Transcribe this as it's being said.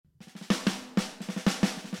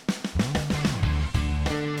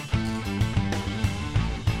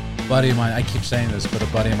buddy of mine, I keep saying this, but a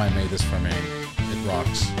buddy of mine made this for me. It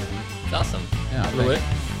rocks. It's awesome. Yeah, I blew it.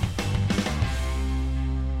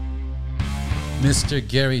 Mr.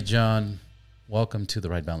 Gary John, welcome to the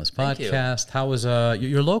Right Balance podcast. How was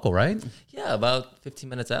you're local, right? Yeah, about 15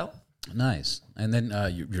 minutes out. Nice. And then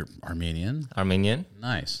you're Armenian. Armenian.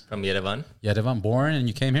 Nice. From Yerevan. Yerevan, born and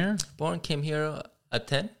you came here? Came here at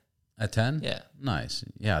 10. At 10? Yeah. Nice.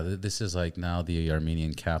 Yeah, this is like now the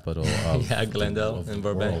Armenian capital of Glendale and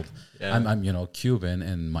Burbank. Yeah. I'm Cuban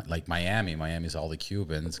and like Miami. Miami's all the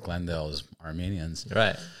Cubans. Glendale is Armenians.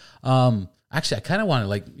 Right. Actually, I kind of wanted,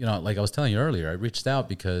 like I was telling you earlier, I reached out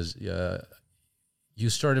because you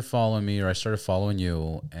started following me, or I started following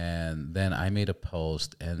you, and then I made a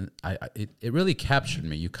post, and it really captured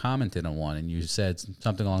me. You commented on one, and you said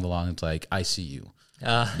something along the lines like, "I see you,"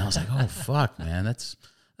 and I was like, "Oh fuck, man, that's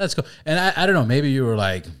cool." And I don't know, maybe you were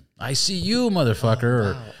like, "I see you,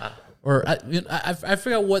 motherfucker," or I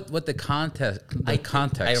forgot what the context. I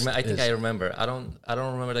think I remember. I don't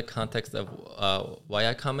remember the context of why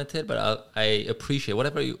I commented, but I appreciate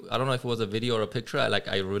whatever. I don't know if it was a video or a picture.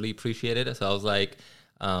 I really appreciated it. So I was like,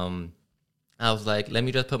 let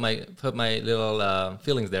me just put my little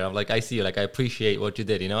feelings there. I'm like, I see you. Like, I appreciate what you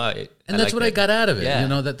did. You know, and that's what I got out of it. Yeah. You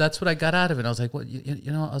know, that's what I got out of it. I was like, what?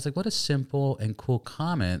 You know, I was like, what a simple and cool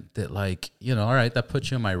comment that, like, you know, all right, that puts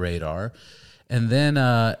you on my radar. And then,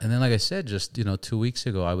 like I said, just 2 weeks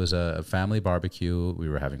ago, I was a family barbecue. We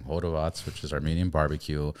were having hodovats, which is Armenian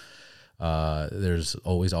barbecue. There's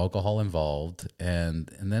always alcohol involved, and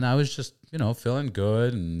then I was just feeling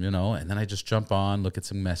good, and and then I just jump on, look at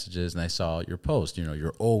some messages, and I saw your post.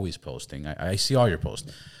 You're always posting. I see all your posts,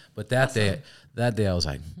 but that day I was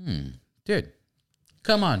like, dude,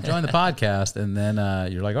 come on, join the podcast. And then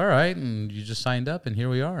you're like, all right, and you just signed up, and here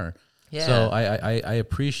we are. Yeah. So I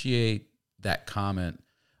appreciate that comment.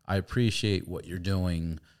 I appreciate what you're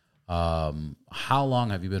doing. How long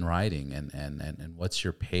have you been writing, and what's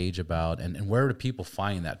your page about, and where do people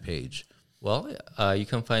find that page? Well, you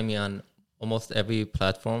can find me on almost every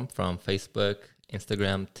platform, from Facebook,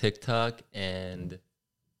 Instagram, TikTok, and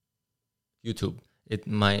YouTube.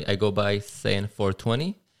 I go by Sayan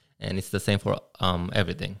 420, and it's the same for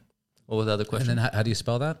everything. What was the other question? And then how do you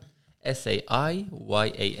spell that?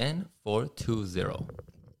 SAIYAN 420.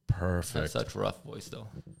 Perfect. That's such a rough voice, though.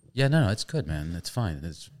 Yeah, no, it's good, man. It's fine.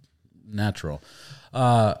 It's natural.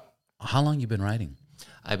 How long you been writing?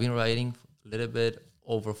 I've been writing a little bit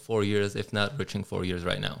over 4 years, if not reaching 4 years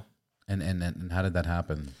right now. And how did that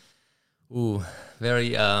happen? Ooh,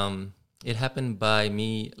 very. It happened by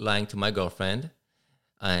me lying to my girlfriend,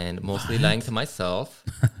 and mostly lying to myself,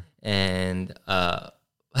 and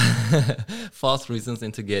false reasons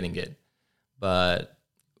into getting it. But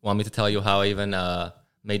want me to tell you how I even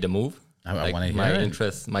made the move? I want to hear my it.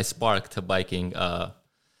 interest, my spark to biking.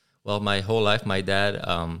 Well, my whole life, my dad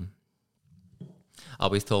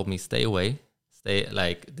always told me, stay away.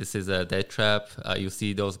 This is a death trap. You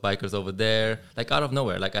see those bikers over there, like out of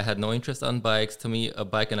nowhere. Like, I had no interest on bikes. To me, a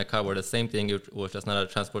bike and a car were the same thing. It was just not a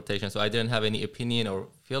transportation. So I didn't have any opinion or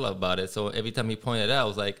feel about it. So every time he pointed it out, I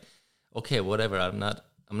was like, okay, whatever. I'm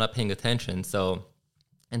not paying attention. So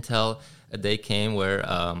until a day came where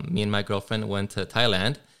me and my girlfriend went to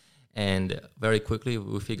Thailand, and very quickly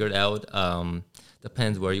we figured out,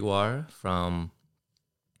 depends where you are from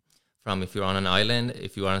if you're on an island,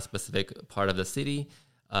 if you are in a specific part of the city,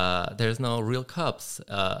 there's no real cops,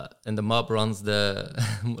 and the mob runs a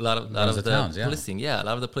lot of the towns, policing. Yeah, a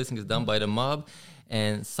lot of the policing is done by the mob,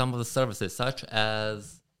 and some of the services, such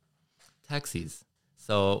as taxis.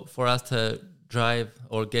 So for us to drive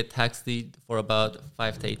or get taxied for about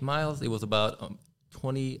 5 to 8 miles, it was about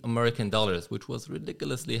 $20 American, which was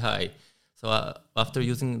ridiculously high. So after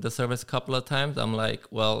using the service a couple of times, I'm like,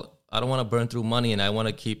 well, I don't want to burn through money, and I want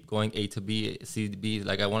to keep going A to B, C to B.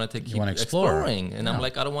 Like, I want to keep exploring. And I'm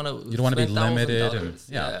like, I don't want to. You don't want to be limited.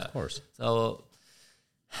 Of course. So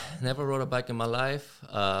never rode a bike in my life,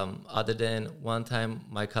 other than one time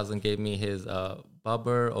my cousin gave me his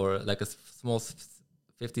bobber, or like a small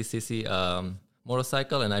 50cc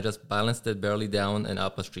motorcycle, and I just balanced it barely down and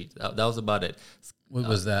up a street. That was about it.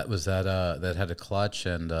 Was that that had a clutch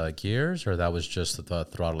and gears, or that was just the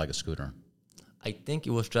throttle like a scooter? I think it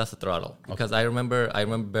was just a throttle, because I remember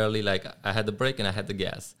barely, like, I had the brake and I had the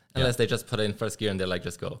gas, unless they just put it in first gear and they're like,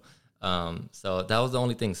 just go. So that was the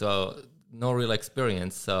only thing. So no real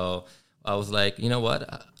experience. So I was like, you know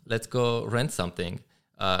what? Let's go rent something.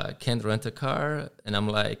 Can't rent a car, and I'm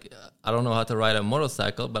like, I don't know how to ride a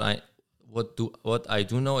motorcycle, but what I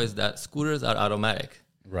do know is that scooters are automatic.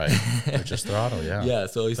 Right. They're just throttle, yeah. Yeah,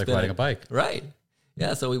 so it's like riding a bike. Right.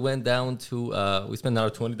 Yeah, so we went down to we spent another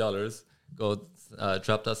 $20, go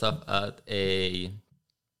dropped us off at a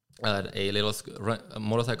little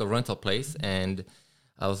motorcycle rental place, and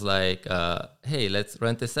I was like, "Hey, let's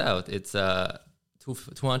rent this out. It's a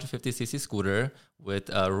 250cc scooter with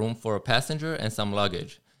room for a passenger and some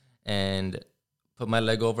luggage." And put my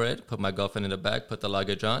leg over it, put my girlfriend in the back, put the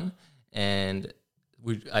luggage on, and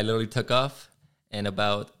I literally took off. And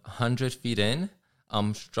about 100 feet in,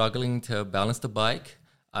 I'm struggling to balance the bike.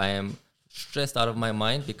 I am stressed out of my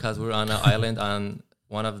mind because we're on an island, on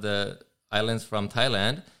one of the islands from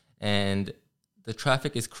Thailand, and the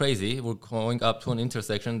traffic is crazy. We're going up to an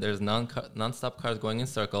intersection. There's non-stop cars going in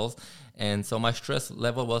circles. And so my stress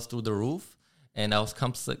level was through the roof. And I was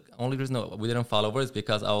only reason we didn't fall over is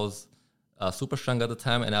because I was super strong at the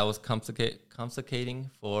time, and I was complicating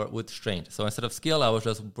with strength. So instead of skill, I was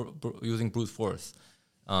just using brute force.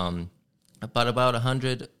 But about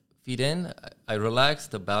 100 feet in, I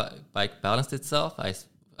relaxed. The bike balanced itself.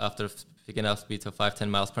 After picking up speed to 5-10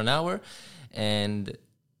 miles per hour, and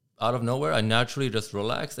out of nowhere, I naturally just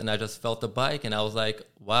relaxed, and I just felt the bike, and I was like,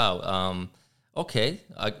 "Wow, okay,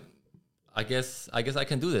 I guess I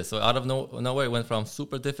can do this." So out of nowhere, it went from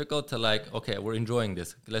super difficult to like, "Okay, we're enjoying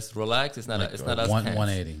this. Let's relax. It's not like it's not as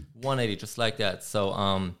 180. 180, just like that." So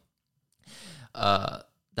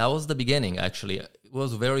that was the beginning. Actually, it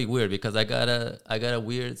was very weird because I got a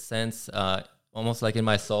weird sense, almost like in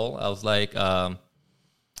my soul. I was like,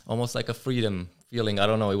 almost like a freedom feeling. I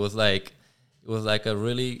don't know. It was like a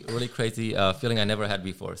really, really crazy feeling I never had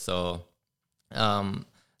before. So,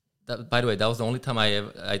 by the way, that was the only time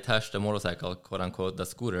I touched a motorcycle, quote unquote, the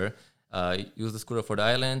scooter. Used the scooter for the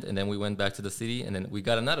island, and then we went back to the city, and then we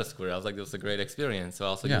got another scooter. I was like, this was a great experience. So I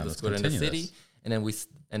also used the scooter in the city,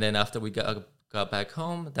 and then after we got back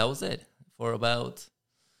home, that was it for about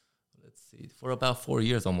 4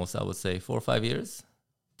 years almost. I would say 4 or 5 years,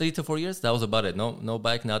 3 to 4 years. That was about it. No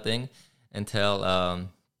bike, nothing until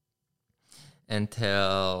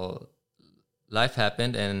life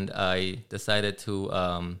happened, and I decided to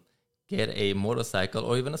get a motorcycle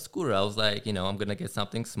or even a scooter. I was like, I'm going to get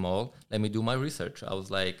something small. Let me do my research. I was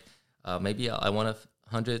like, maybe I want a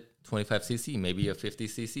 125cc, maybe a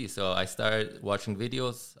 50cc. So I started watching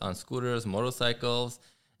videos on scooters, motorcycles,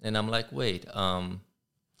 and I'm like, wait,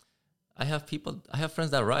 I have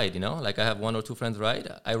friends that ride, like I have 1 or 2 friends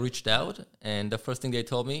ride. I reached out, and the first thing they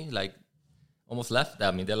told me, like, almost laughed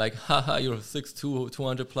at me. They're like, haha, you're 6'2",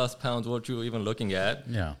 200 plus pounds. What you even looking at?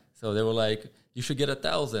 Yeah. So they were like, you should get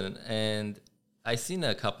 1,000. And I seen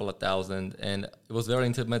a couple of thousand, and it was very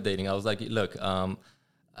intimidating. I was like, look,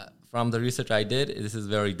 from the research I did, this is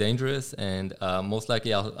very dangerous, and most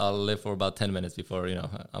likely I'll live for about 10 minutes before,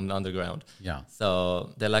 I'm underground. Yeah.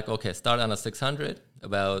 So they're like, okay, start on a 600,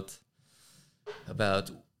 about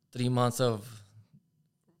 3 months of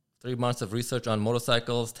research on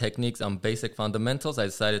motorcycles, techniques, on basic fundamentals. I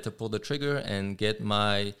decided to pull the trigger and get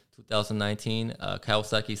my 2019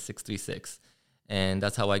 Kawasaki 636. And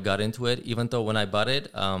that's how I got into it. Even though when I bought it,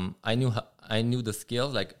 I knew the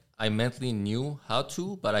skills. Like, I mentally knew how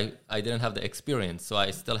to, but I didn't have the experience. So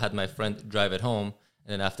I still had my friend drive it home.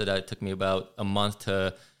 And then after that, it took me about a month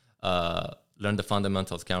to learn the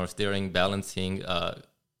fundamentals, counter steering, balancing,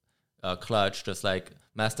 clutch, just like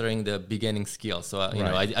mastering the beginning skills. So,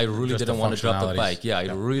 I really didn't want to drop the bike. Yeah,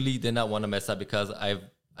 I really did not want to mess up because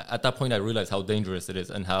at that point I realized how dangerous it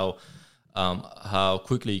is and how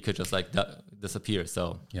quickly you could just like disappear.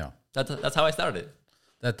 So yeah, that's how I started.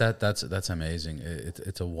 That's amazing.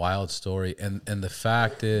 It's a wild story, and the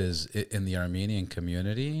fact is, in the Armenian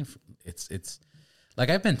community, it's like,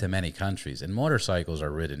 I've been to many countries, and motorcycles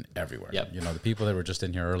are ridden everywhere. Yep. The people that were just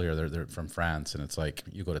in here earlier, they're from France, and it's like,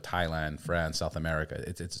 you go to Thailand, France, South America,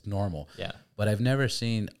 it's normal. Yeah. But I've never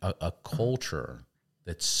seen a culture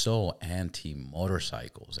that's so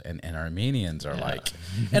anti-motorcycles, and Armenians are like,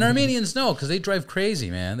 and Armenians know, because they drive crazy,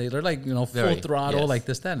 man. They're like, full throttle, like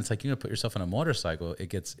this, that. And it's like, you're gonna put yourself on a motorcycle, it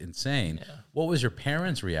gets insane. Yeah. What was your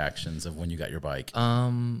parents' reactions of when you got your bike?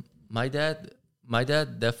 My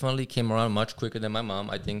dad definitely came around much quicker than my mom.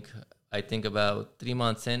 I think about 3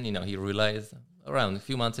 months in, he realized, around a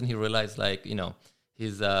few months in, he realized, like,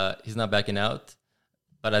 he's not backing out.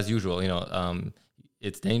 But as usual,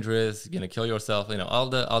 it's dangerous, you're gonna kill yourself, all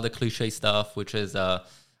the cliche stuff, which is I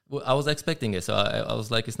was expecting it. So I was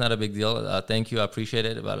like, it's not a big deal. Thank you, I appreciate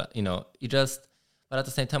it. But but at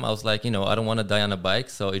the same time, I was like, I don't want to die on a bike.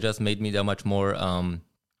 So it just made me that much more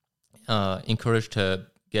encouraged to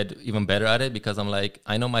get even better at it, because I'm like,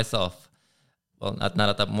 I know myself. Well, not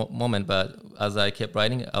at that moment, but as I kept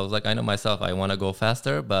riding, I was like, I know myself. I want to go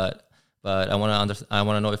faster, but but I want to I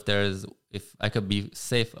want to know if I could be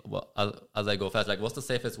safe as I go fast. Like, what's the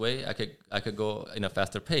safest way I could go in a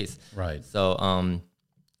faster pace? Right. So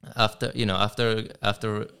after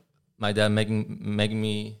my dad making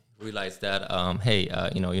me realize that hey,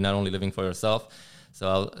 you're not only living for yourself.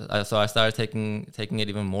 So I started taking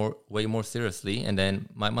it way more seriously, and then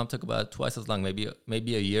my mom took about twice as long,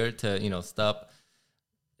 maybe a year to stop.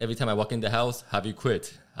 Every time I walk in the house, have you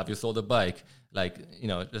quit? Have you sold a bike? Like,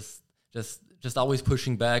 just always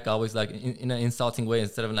pushing back, always like in an insulting way,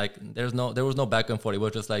 instead of like there was no back and forth. It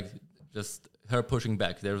was just her pushing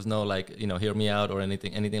back. There was no like hear me out or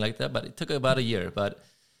anything like that. But it took about a year, but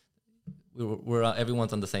we're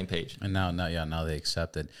everyone's on the same page. And now they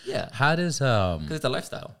accept it. Yeah. How does because it's a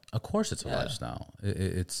lifestyle. Of course, it's a lifestyle.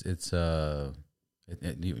 You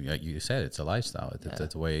said it's a lifestyle.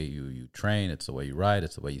 It's the way you train. It's the way you ride.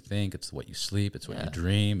 It's the way you think. It's what you sleep. It's what you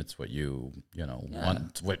dream. It's what you want.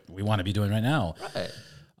 It's what we want to be doing right now. Right.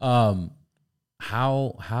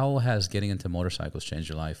 How has getting into motorcycles changed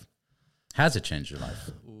your life? Has it changed your life?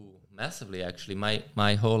 Ooh, massively, actually.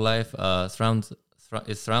 My whole life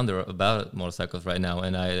is surrounded about motorcycles right now,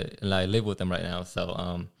 and I live with them right now.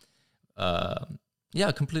 So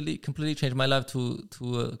completely changed my life to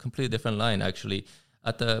a completely different line. Actually,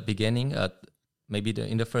 at the beginning,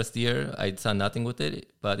 in the first year, I saw nothing with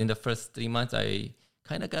it, but in the first 3 months, I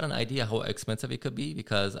kind of got an idea how expensive it could be,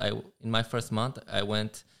 because in my first month I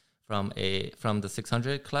went from the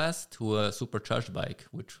 600 class to a supercharged bike,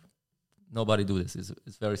 which nobody do this.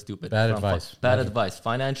 It's very stupid. Bad advice. Bad advice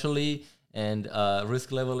financially. And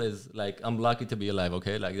risk level is like, I'm lucky to be alive,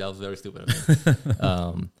 okay? Like, that was very stupid of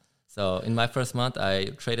me. So in my first month, I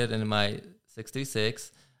traded in my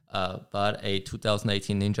 636, bought a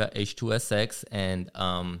 2018 Ninja H2SX, and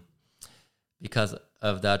because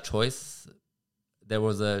of that choice,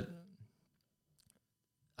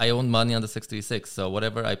 I owned money on the 636, so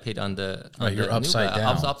whatever I paid on the you're upside down.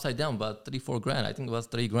 I was upside down, about $3,000-4,000. I think it was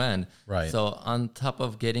 $3,000. Right. So on top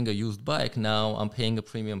of getting a used bike, now I'm paying a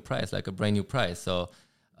premium price, like a brand new price. So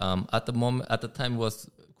at the time, it was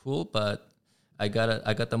cool, but I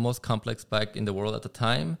got the most complex bike in the world at the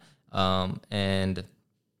time, and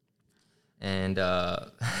I'm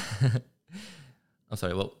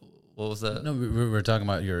sorry. What was that? No, we were talking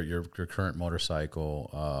about your current motorcycle.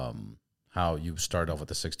 How you started off with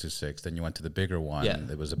the 626, then you went to the bigger one. Yeah.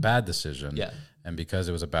 It was a bad decision. Yeah. And because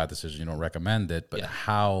it was a bad decision, you don't recommend it. But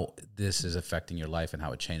how this is affecting your life and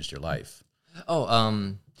how it changed your life. Oh,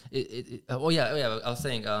 I was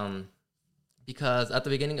saying, because at the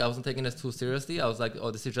beginning I wasn't taking this too seriously. I was like,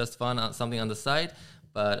 oh, this is just fun, something on the side.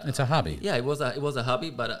 But it's a hobby. Yeah, it was a hobby.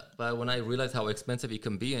 But when I realized how expensive it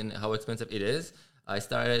can be and how expensive it is, I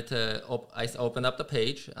started to. I opened up the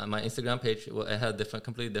page, my Instagram page. It had a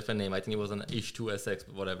completely different name. I think it was an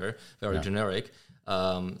H2SX, whatever, very generic.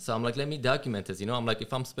 So I'm like, let me document this. I'm like,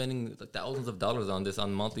 if I'm spending thousands of dollars on this on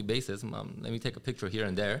a monthly basis, let me take a picture here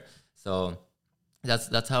and there. So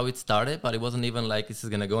that's how it started. But it wasn't even like this is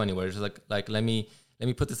gonna go anywhere. It's just like let me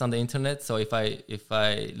put this on the internet. So if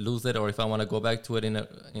I lose it, or if I want to go back to it in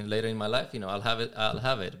later in my life, I'll have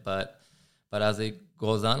it. But as it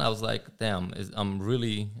goes on, I was like, damn, I'm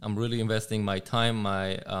really investing my time,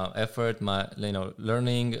 my effort, my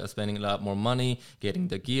learning, spending a lot more money, getting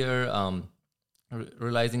the gear,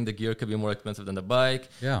 realizing the gear could be more expensive than the bike.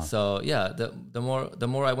 Yeah. So yeah, the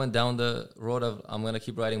more I went down the road of I'm gonna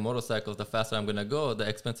keep riding motorcycles, the faster I'm gonna go, the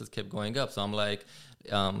expenses kept going up. So I'm like,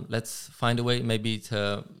 let's find a way maybe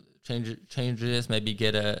to change this, maybe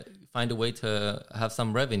find a way to have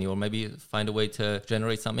some revenue, or maybe find a way to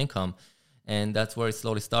generate some income. And that's where it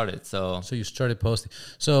slowly started. So you started posting.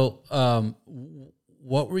 So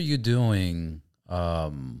what were you doing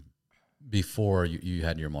before you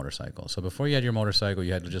had your motorcycle? So before you had your motorcycle,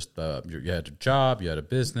 you had just you had a job, you had a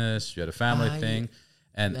business, you had a family thing,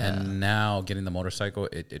 and now getting the motorcycle,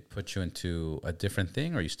 it put you into a different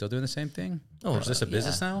thing. Are you still doing the same thing? Or is this a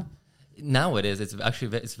business now? Now it is. It's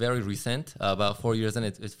actually very recent. About 4 years, and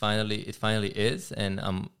it finally is. And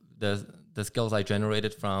the skills I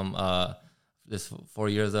generated from this 4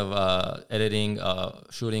 years of editing,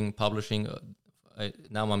 shooting, publishing.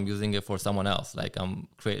 Now I'm using it for someone else. Like I'm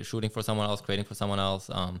shooting for someone else, creating for someone else,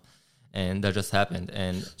 and that just happened.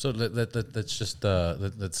 And so let's just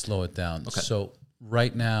let's slow it down. Okay. So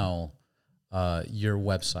right now, your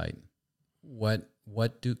website, what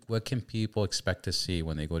can people expect to see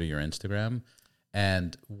when they go to your Instagram,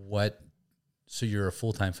 and so you're a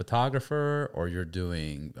full-time photographer, or you're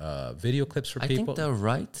doing video clips for people? I think the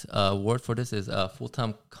right word for this is a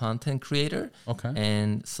full-time content creator. Okay.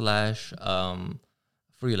 And /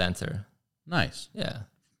 freelancer. Nice. Yeah.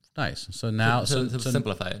 Nice. So now, to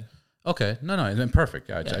simplify it. Okay. No, and then perfect.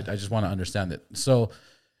 I just want to understand it. So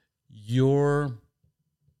you're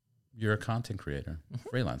a content creator,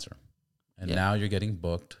 freelancer, and now you're getting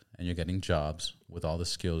booked and you're getting jobs with all the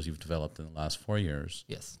skills you've developed in the last 4 years.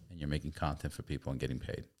 Yes. And you're making content for people and getting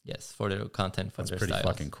paid. Yes, for their content, for That's their pretty styles.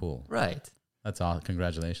 fucking cool. Right. That's all.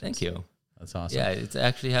 Congratulations. Thank you. That's awesome. Yeah, it's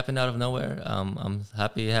actually happened out of nowhere. I'm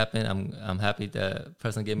happy it happened. I'm happy the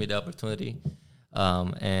person gave me the opportunity.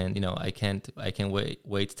 And you know, I can't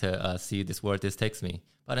wait to see where this takes me.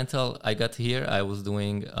 But until I got to here, I was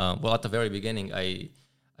doing at the very beginning,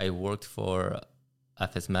 I worked for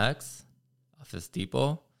FS Max, Office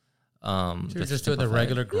Depot. So you're just doing the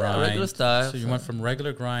regular grind. Regular stuff. So you went from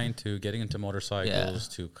regular grind to getting into motorcycles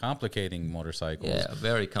to complicating motorcycles. Yeah,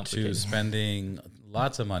 very complicated. To spending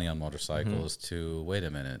lots of money on motorcycles to, wait a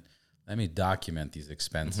minute, let me document these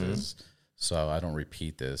expenses so I don't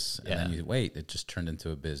repeat this. And then it just turned into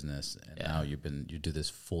a business. And now you do this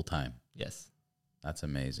full time. Yes. That's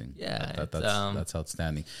amazing. Yeah. That's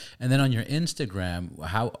outstanding. And then on your Instagram,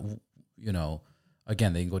 how, you know,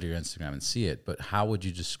 again, they can go to your Instagram and see it, but how would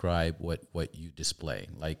you describe what you display?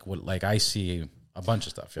 Like I see a bunch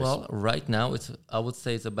of stuff. Well, right now I would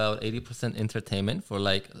say it's about 80% entertainment for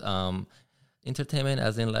entertainment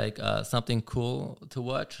as in something cool to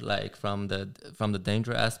watch, like from the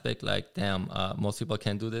danger aspect, like damn, most people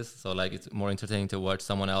can't do this. So it's more entertaining to watch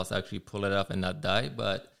someone else actually pull it off and not die.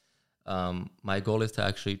 But my goal is to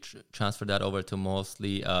actually transfer that over to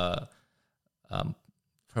mostly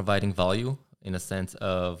providing value, in a sense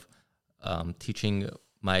of teaching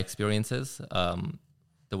my experiences,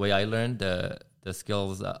 the way I learned, the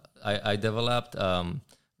skills I developed.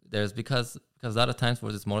 There's because a lot of times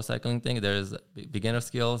for this motorcycling thing, there's beginner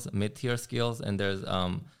skills, mid-tier skills, and there's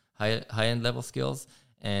high-end level skills.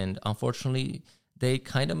 And unfortunately, they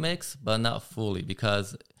kind of mix, but not fully,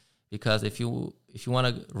 because if you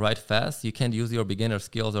want to ride fast, you can't use your beginner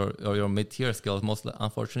skills or your mid-tier skills. Most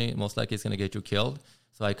likely it's going to get you killed.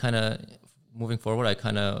 So moving forward, I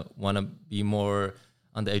kind of want to be more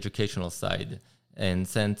on the educational side. And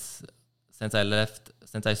since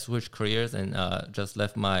I switched careers and just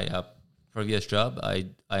left my previous job,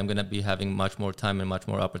 I'm going to be having much more time and much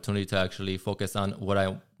more opportunity to actually focus on what I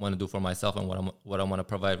want to do for myself and what I want to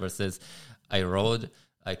provide, versus I rode,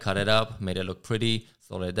 I cut it up, made it look pretty,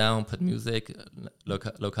 slowed it down, put music,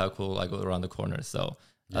 look how cool I go around the corner. So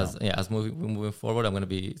as moving forward,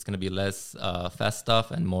 it's going to be less fast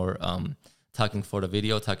stuff and more talking for the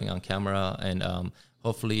video, talking on camera, and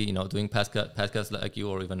hopefully, doing podcasts like you,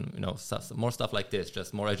 or even, more stuff like this,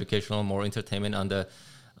 just more educational, more entertainment on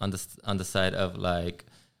the side of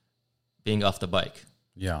being off the bike.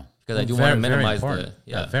 Yeah. Because I do want to minimize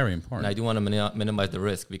very important. And I do want to minimize the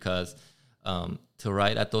risk, because to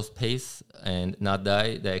ride at those pace and not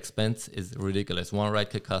die, the expense is ridiculous. One ride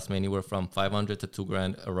could cost me anywhere from $500 to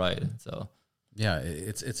 $2,000 a ride. So yeah,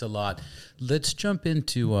 it's a lot. Let's jump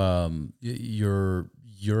into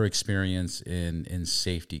your experience in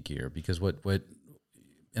safety gear, because what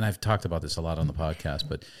and I've talked about this a lot on the podcast,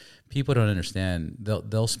 but people don't understand.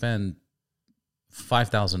 They'll spend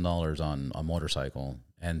 $5,000 on a motorcycle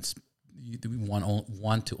and you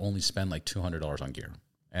want to only spend like $200 on gear,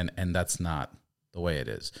 and that's not the way it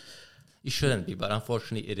is. It shouldn't be, but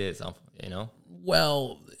unfortunately it is,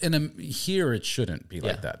 Well, here it shouldn't be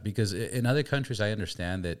like that, because in other countries, I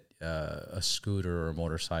understand that a scooter or a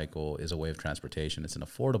motorcycle is a way of transportation. It's an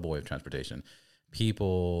affordable way of transportation.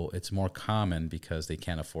 It's more common because they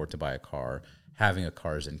can't afford to buy a car. Having a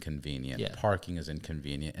car is inconvenient. Yeah. Parking is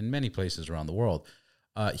inconvenient in many places around the world.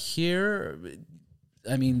 Here,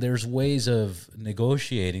 there's ways of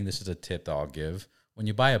negotiating. This is a tip that I'll give. When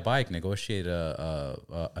you buy a bike, negotiate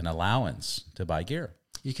an allowance to buy gear.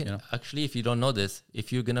 You can actually, if you don't know this,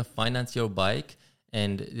 if you're gonna finance your bike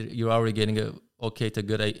and you're already getting a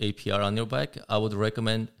good APR on your bike, I would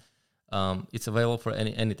recommend. It's available for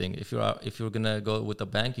anything. If you're gonna go with the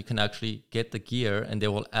bank, you can actually get the gear, and they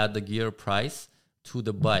will add the gear price to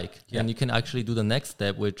the bike, and you can actually do the next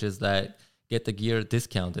step, which is that get the gear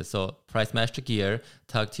discounted. So price match the gear,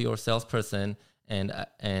 talk to your salesperson, and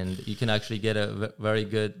you can actually get a very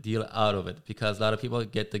good deal out of it, because a lot of people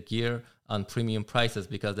get the gear on premium prices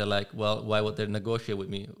because they're like, well, why would they negotiate with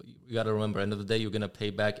me? You got to remember, end of the day, you're going to pay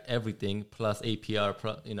back everything plus APR,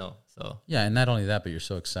 so. Yeah, and not only that, but you're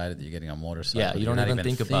so excited that you're getting a motorcycle. Yeah, you don't even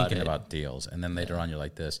think about deals. And then later on, you're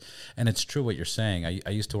like this. And it's true what you're saying. I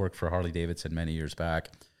used to work for Harley Davidson many years back.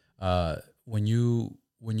 When you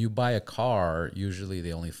when you buy a car, usually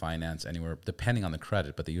they only finance anywhere, depending on the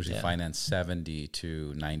credit, but they usually finance 70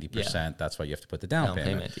 to 90%. That's why you have to put the down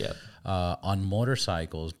payment. On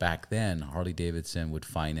motorcycles, back then, Harley Davidson would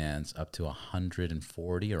finance up to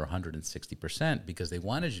 140 or 160% because they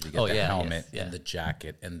wanted you to get the helmet and the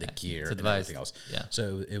jacket and the gear and everything else.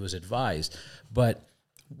 So it was advised. But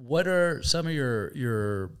what are some of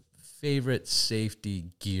your favorite safety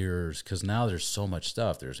gears? Because now there's so much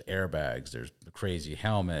stuff. There's airbags, there's crazy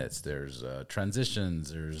helmets, there's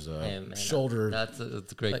transitions, there's shoulder. That's a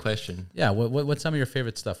great question. Yeah, what's some of your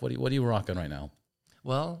favorite stuff? What are you rocking right now?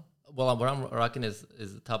 Well, what I'm rocking is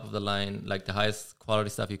the top of the line, like the highest quality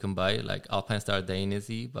stuff you can buy, like Alpine Star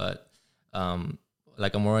Dainese, but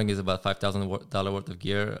like I'm wearing is about $5,000 worth of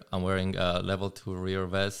gear. I'm wearing a level 2 rear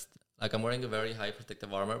vest. Like I'm wearing a very high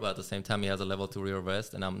protective armor, but at the same time, he has a level 2 rear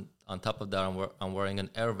vest, and I'm on top of that, I'm wearing an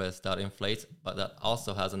air vest that inflates, but that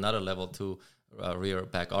also has another level 2 rear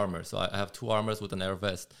back armor. So I have 2 armors with an air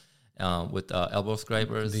vest, with elbow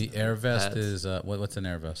scrapers. The air vest pads. Is what's an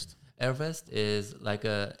air vest? Air vest is like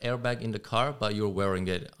a airbag in the car, but you're wearing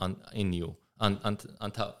it on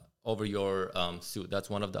top over your suit. That's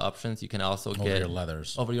one of the options. You can also get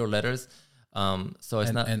over your leathers. So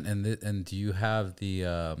it's not. And do you have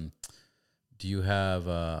the? Do you have?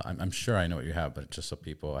 I'm sure I know what you have, but just so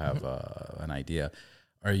people have an idea,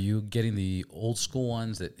 are you getting the old school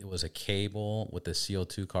ones that it was a cable with the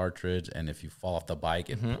CO2 cartridge, and if you fall off the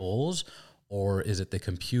bike, it pulls, or is it the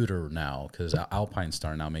computer now? Because Alpine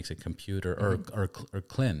Star now makes a computer or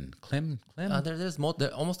Klim. There's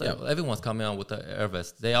almost everyone's coming out with the air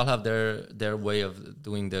vest. They all have their way of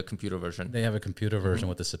doing the computer version. They have a computer version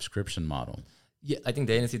with a subscription model. Yeah, I think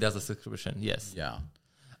the ANC does a subscription. Yes. Yeah.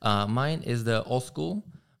 Mine is the old school,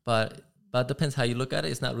 but depends how you look at it.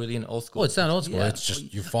 It's not really an old school. Well, it's not old school. Yeah. It's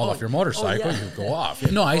just you fall off your motorcycle, you go off.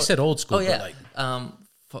 No, I said old school.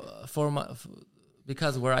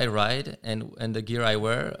 Because where I ride and the gear I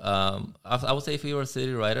wear, I would say if you were a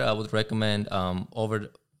city rider, I would recommend over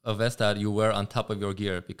a vest that you wear on top of your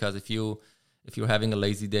gear. Because if you're having a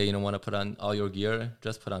lazy day, you don't want to put on all your gear,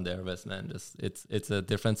 just put on the air vest, man. It's a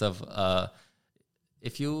difference of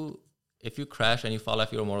if you crash and you fall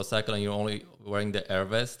off your motorcycle and you're only wearing the air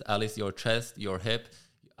vest, at least your chest, your hip,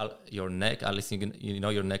 your neck, at least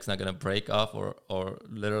your neck's not gonna break off or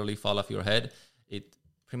literally fall off your head. It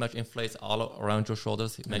pretty much inflates all around your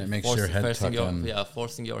shoulders. And it makes your head tuck in. Yeah,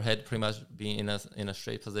 forcing your head pretty much being in a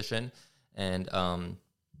straight position, and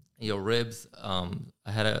your ribs. I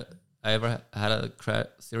had a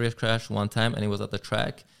serious crash one time, and it was at the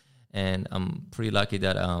track, and I'm pretty lucky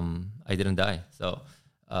that I didn't die. So.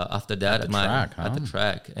 After that, at the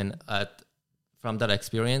track, and from that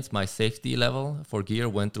experience, my safety level for gear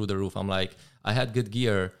went through the roof. I'm like, I had good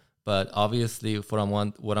gear, but obviously,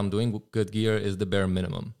 what I'm doing, good gear is the bare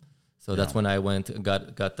minimum. So that's when I went and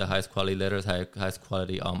got the highest quality leathers, highest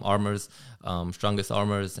quality armors, strongest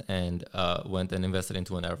armors, and went and invested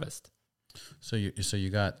into an air vest. So you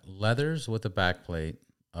got leathers with a back plate.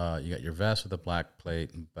 You got your vest with a black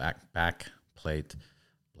plate, back plate.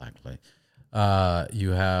 You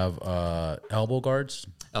have elbow guards,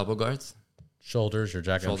 shoulders, your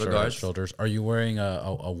jacket, shoulders. Are you wearing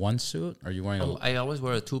a one suit? Are you wearing? I always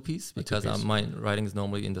wear a 2-piece because my riding is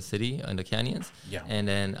normally in the city in the canyons. Yeah, and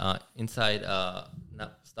then inside,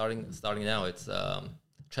 starting now, it's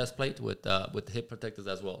chest plate with hip protectors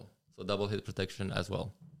as well. So double hip protection as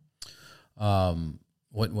well.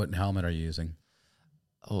 What helmet are you using?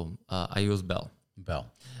 I use Bell.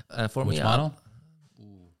 For which me, model?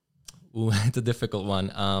 It's a difficult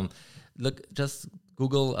one. Just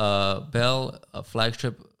Google Bell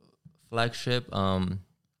flagship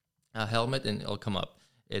helmet, and it'll come up.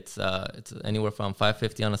 It's anywhere from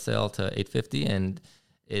 $550 on a sale to $850, and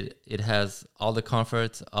it has all the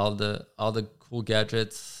comforts, all the cool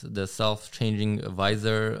gadgets, the self-changing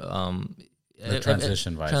visor, the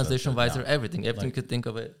transition visor, everything you could think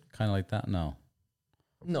of it. Kind of like that. No,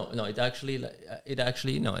 it actually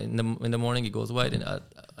no. In the morning it goes white, and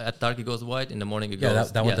at dark it goes white. In the morning it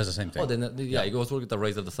goes. That one does the same thing. It goes with the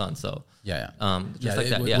rays of the sun. So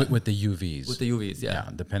with the UVs. With the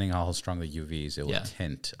UVs, depending on how strong the UVs, it will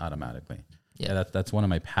tint automatically. Yeah, that's one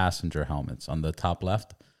of my passenger helmets on the top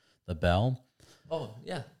left, the Bell. Oh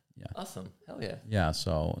yeah, awesome, hell yeah. Yeah,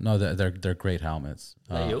 so no, they're great helmets.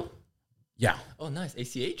 You? Yeah. Oh, nice.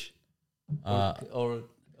 ACH. Or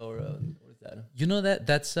you know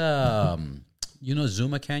that's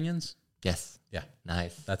Zuma Canyons? Yes. Yeah.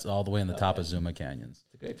 Nice. That's all the way on the top of Zuma Canyons.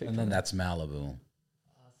 It's a great picture. And then that's Malibu. Awesome.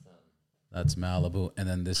 That's Malibu. And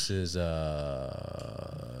then this is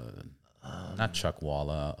not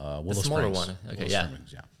Chuckwalla, Willow the smaller Springs. one. Okay, Willow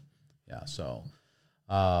Springs, yeah. So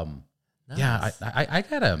Nice. Yeah, I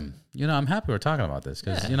gotta, I'm happy we're talking about this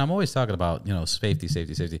because, I'm always talking about,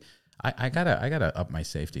 safety. I gotta up my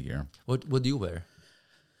safety gear. What do you wear?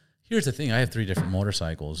 Here's the thing. I have 3 different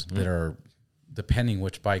motorcycles that are, depending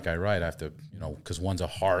which bike I ride, I have to, because one's a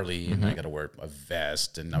Harley and I got to wear a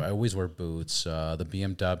vest, and I always wear boots. The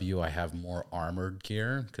BMW, I have more armored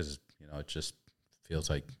gear because, it just feels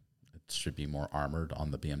like it should be more armored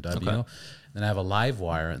on the BMW. Okay. Then I have a live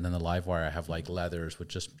wire, and then the live wire I have like leathers with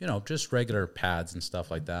just, just regular pads and stuff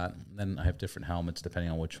like that. And then I have different helmets depending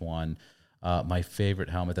on which one. My favorite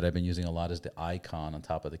helmet that I've been using a lot is the Icon on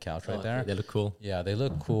top of the couch right there. They look cool. Yeah, they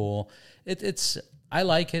look cool. I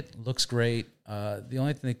like it. Looks great. The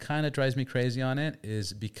only thing that kind of drives me crazy on it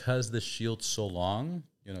is because the shield's so long,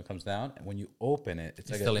 it comes down, and when you open it, it's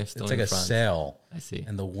like a sail. I see.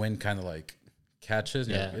 And the wind kind of like catches.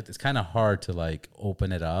 Yeah. It's kind of hard to like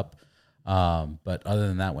open it up. But other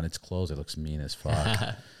than that, when it's closed, it looks mean as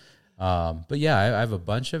fuck. But yeah, I have a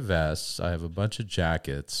bunch of vests. I have a bunch of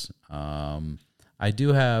jackets. I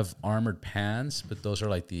do have armored pants, but those are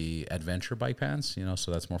like the adventure bike pants,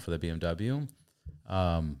 so that's more for the BMW.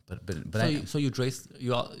 So you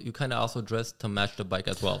kind of also dress to match the bike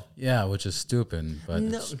as well. Yeah, which is stupid, but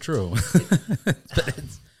it's true. But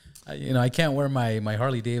I can't wear my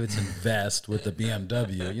Harley Davidson vest with the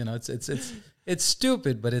BMW. It's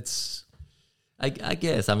stupid, but it's. I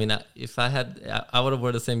guess. I mean, if I had, I would have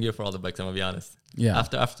worn the same gear for all the bikes. I'm gonna be honest. Yeah.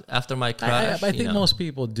 After my crash, I think most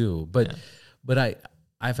people do, but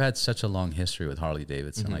I've had such a long history with Harley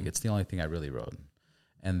Davidson. Mm-hmm. Like it's the only thing I really rode.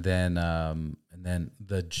 And then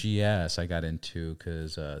the GS I got into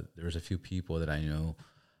because there was a few people that I knew.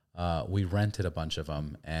 We rented a bunch of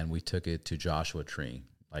them and we took it to Joshua Tree.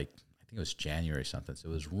 Like I think it was January or something. So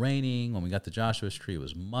it was raining when we got to Joshua Tree. It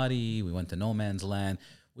was muddy. We went to no man's land.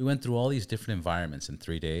 We went through all these different environments in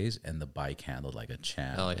 3 days, and the bike handled like a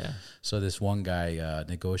champ. Oh yeah! So this one guy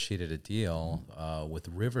negotiated a deal with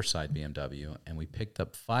Riverside BMW, and we picked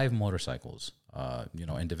up 5 motorcycles,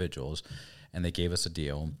 individuals, and they gave us a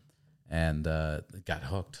deal, and got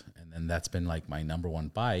hooked. And then that's been like my number one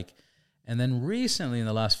bike. And then recently, in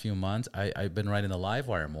the last few months, I've been riding the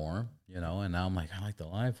Livewire more, and now I'm like, I like the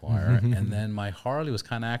Livewire. And then my Harley was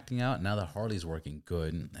kind of acting out. Now the Harley's working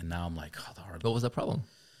good, and now I'm like, oh, the Harley. What was the problem?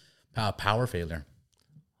 Power failure.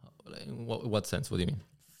 What sense? What do you mean?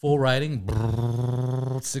 Full riding,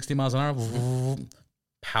 60 miles an hour,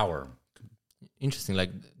 power. Interesting,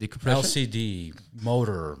 like decompression? LCD,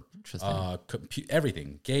 motor, Interesting.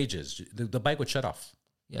 Everything, gauges. The bike would shut off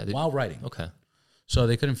while riding. Okay. So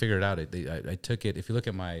they couldn't figure it out. I took it. If you look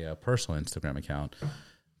at my personal Instagram account,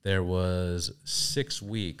 there was 6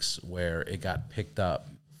 weeks where it got picked up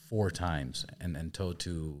 4 times and towed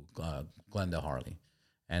to Glendale Harley.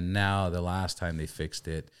 And now the last time they fixed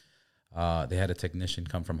it, they had a technician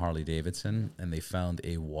come from Harley Davidson, and they found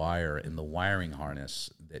a wire in the wiring harness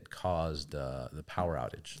that caused the power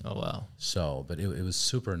outage. Oh, wow. So, but it was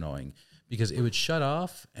super annoying because it would shut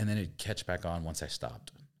off, and then it'd catch back on once I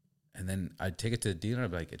stopped. And then I'd take it to the dealer, and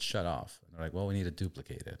I'd be like, it's shut off. And they're like, well, we need to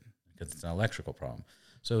duplicate it because it's an electrical problem.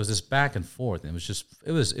 So it was this back and forth, and it was just,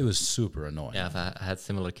 it was super annoying. Yeah, I had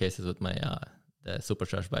similar cases with my the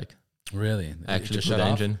supercharged bike. Really? I actually put the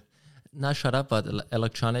engine. Not shut up, but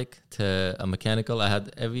electronic to a mechanical. I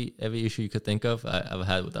had every issue you could think of. I've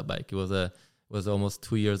had with that bike. It was almost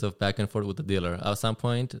 2 years of back and forth with the dealer. At some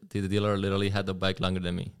point, the dealer literally had the bike longer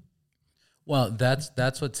than me. Well,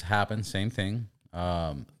 that's what's happened. Same thing.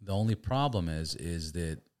 The only problem is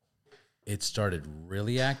that it started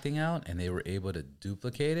really acting out, and they were able to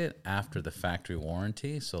duplicate it after the factory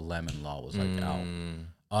warranty. So lemon law was like out.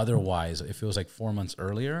 Otherwise, if it was like 4 months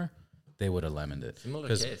earlier, they would have lemoned it. Similar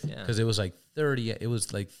case, yeah. Because it was like 30. It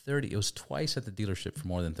was like 30. It was twice at the dealership for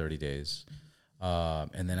more than 30 days.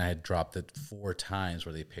 And then I had dropped it 4 times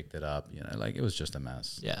where they picked it up. Like it was just a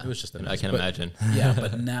mess. Yeah, it was just a mess. I can imagine. Yeah,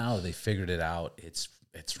 but now they figured it out. It's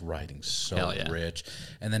riding so rich.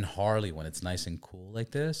 And then Harley, when it's nice and cool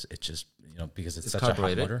like this, it just because it's such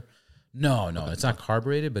carbureted? a hot motor. No, it's not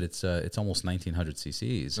carbureted, but it's almost 1900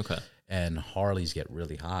 cc's. Okay. And Harleys get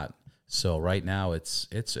really hot. So right now it's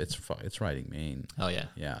riding mean. Oh yeah.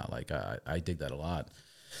 Yeah, like I dig that a lot.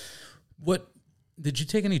 What did you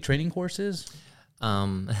take any training courses?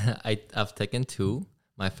 I've taken 2.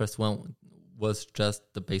 My first one was just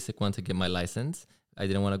the basic one to get my license. I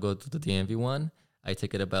didn't want to go to the DMV one. I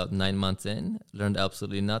took it about 9 months in, learned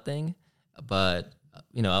absolutely nothing, but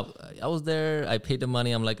I was there. I paid the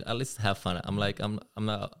money. I'm like, at least have fun. I'm like, I'm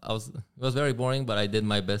not. It was very boring, but I did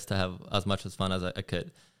my best to have as much as fun as I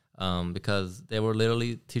could. Because they were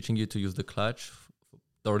literally teaching you to use the clutch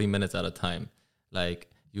 30 minutes at a time.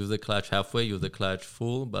 Like use the clutch halfway, use the clutch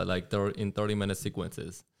full, but like in 30-minute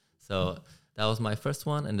sequences. So that was my first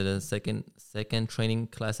one. And then the second training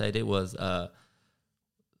class I did was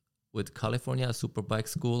with California Superbike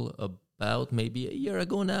School about maybe a year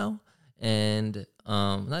ago now. And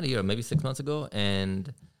not a year, maybe 6 months ago.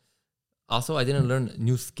 And also, I didn't learn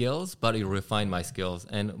new skills, but it refined my skills.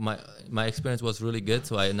 And my experience was really good.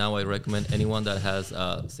 So I recommend anyone that has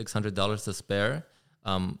 $600 to spare.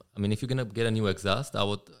 I mean, if you're gonna get a new exhaust, I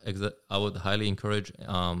would highly encourage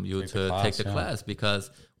you to take the class,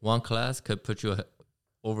 because one class could put you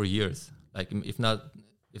over years. Like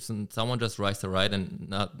if someone just rides to ride and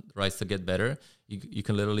not rides to get better, you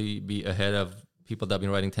can literally be ahead of people that have been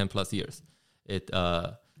riding 10 plus years. It's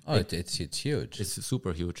huge. It's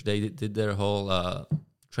super huge. They did their whole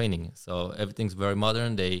training, so everything's very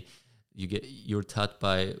modern. You're taught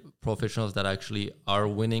by professionals that actually are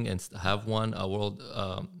winning and have won a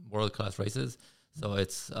world class races. So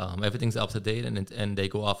it's everything's up to date, and they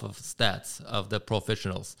go off of stats of the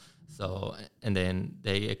professionals. So and then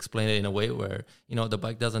they explain it in a way where the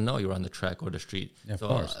bike doesn't know you're on the track or the street. Yeah, of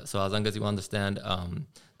course. So as long as you understand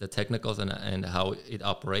the technicals and how it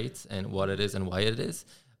operates and what it is and why it is,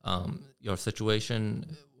 your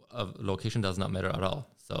situation of location does not matter at all.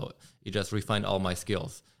 So it just refined all my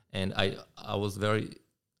skills. And I was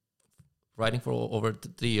riding for over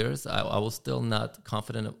 3 years. I was still not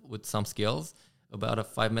confident with some skills. About a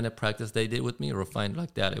 5-minute practice they did with me refined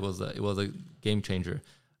like that. It was a game changer.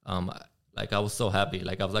 Like I was so happy.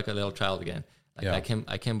 Like I was like a little child again. Like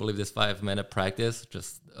I can't believe this 5-minute practice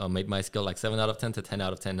just made my skill like 7 out of 10 to 10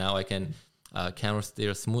 out of 10. Now I can camera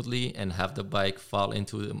steer smoothly and have the bike fall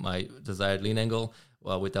into my desired lean angle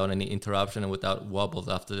without any interruption and without wobbles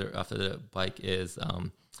after the bike is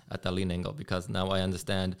at the lean angle, because now I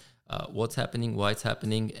understand what's happening, why it's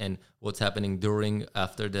happening, and what's happening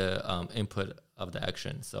after the input of the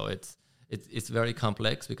action. So it's very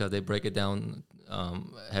complex because they break it down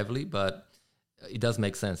heavily, but it does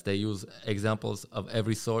make sense. They use examples of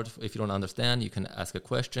every sort. If you don't understand, you can ask a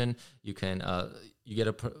question. You can you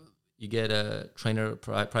get a trainer,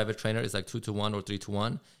 private trainer. It's like 2-to-1 or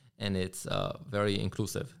 3-to-1, and it's very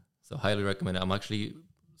inclusive. So highly recommend it.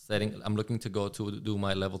 I'm looking to go to do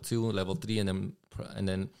my level 2, level 3, and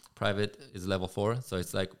then private is level 4. So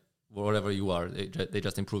it's like wherever you are, they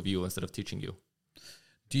just improve you instead of teaching you.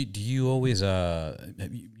 Do you always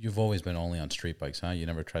you've always been only on street bikes, huh? You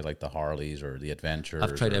never tried like the Harleys or the Adventures?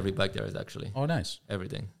 I've tried every bike there is actually. Oh, nice.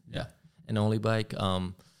 Everything. Yeah. And only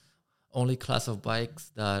class of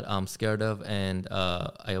bikes that I'm scared of and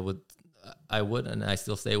I would and I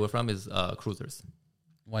still stay away from is cruisers.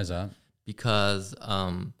 Why is that? Because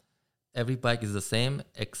every bike is the same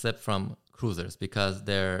except from cruisers, because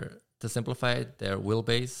to simplify it, their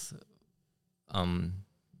wheelbase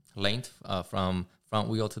length from front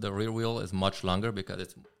wheel to the rear wheel is much longer because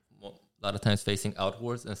it's a lot of times facing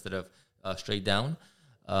outwards instead of straight down.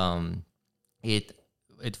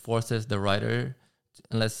 It forces the rider,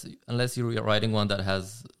 unless you're riding one that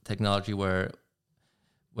has technology where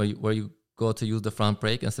you go to use the front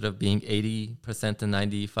brake, instead of being 80% to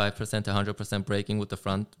 95% to 100% braking with the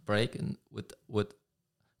front brake, and with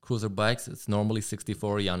cruiser bikes it's normally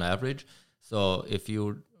 60-40 on average. So if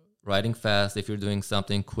you're riding fast, if you're doing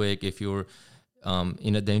something quick, if you're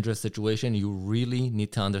in a dangerous situation, you really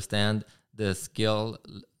need to understand the skill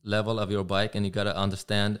level of your bike, and you got to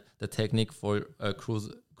understand the technique for a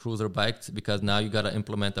cruiser bike, because now you got to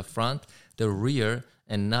implement the front, the rear,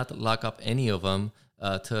 and not lock up any of them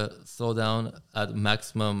to slow down at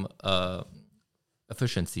maximum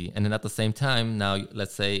efficiency. And then at the same time, now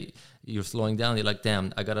let's say you're slowing down, you're like,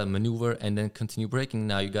 damn, I got to maneuver and then continue braking.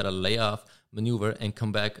 Now you got to lay off, maneuver, and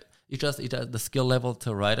come back. The skill level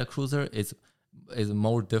to ride a cruiser is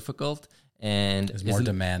more difficult, and it's more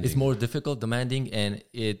demanding. It's more difficult, demanding, and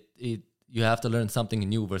you have to learn something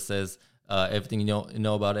new versus everything you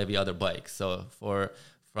know about every other bike. So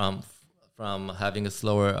from having a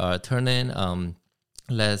slower turn in,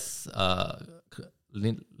 less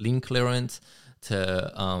lean clearance, to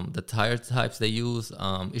the tire types they use,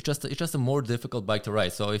 it's just a more difficult bike to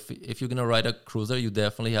ride. So if you're gonna ride a cruiser, you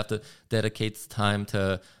definitely have to dedicate time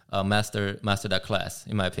to master that class,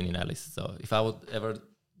 in my opinion, at least. So if I would ever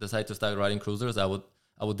decide to start riding cruisers, I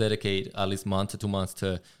would dedicate at least 1 to 2 months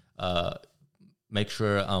to make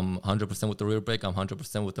sure I'm 100% with the rear brake, I'm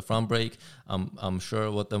 100% with the front brake. I'm sure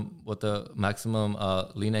what the maximum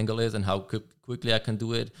lean angle is and how quickly I can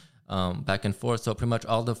do it. Back and forth. So pretty much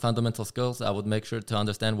all the fundamental skills, I would make sure to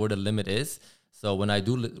understand where the limit is, So when I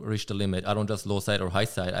do reach the limit, I don't just low side or high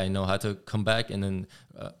side. I know how to come back and then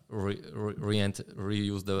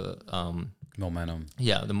reuse the momentum.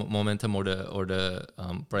 Yeah, the momentum or the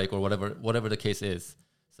brake or whatever the case is.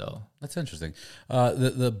 So that's interesting.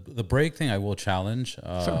 The brake thing I will challenge.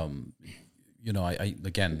 Sure. You know, I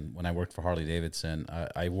again, when I worked for Harley Davidson,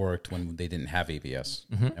 I worked when they didn't have ABS,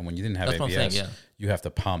 and when you didn't have That's ABS, you have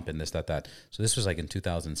to pump and this, that. So this was like in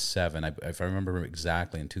 2007. If I remember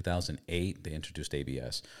exactly, in 2008 they introduced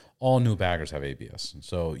ABS. All new baggers have ABS,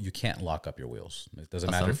 so you can't lock up your wheels. It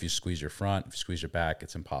doesn't matter if you squeeze your front, if you squeeze your back,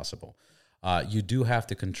 it's impossible. You do have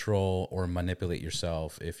to control or manipulate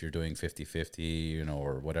yourself if you're doing 50-50, you know,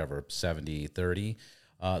 or whatever, 70-30.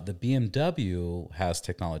 The BMW has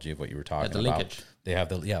technology of what you were talking about. Linkage. They have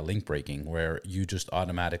the link braking, where you just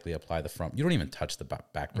automatically apply the front. You don't even touch the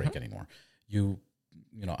back brake anymore. You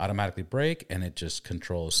know, automatically brake, and it just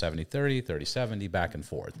controls 70-30, 30-70, back and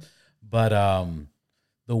forth. But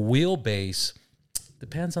the wheelbase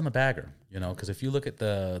depends on the bagger, you know, because if you look at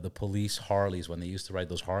the police Harleys, when they used to ride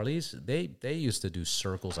those Harleys, they used to do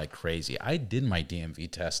circles like crazy. I did my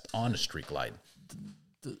DMV test on a street glide.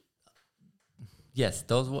 Yes,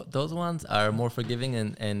 those ones are more forgiving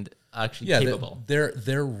and actually capable.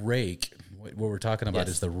 Their rake, what we're talking about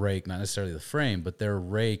is the rake, not necessarily the frame, but their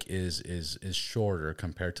rake is shorter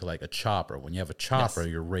compared to like a chopper. When you have a chopper,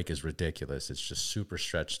 your rake is ridiculous. It's just super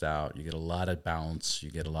stretched out. You get a lot of bounce.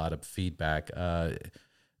 You get a lot of feedback. I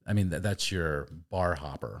mean, that's your bar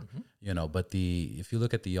hopper, you know. But if you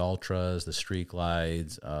look at the Ultras, the street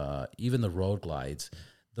glides, even the road glides,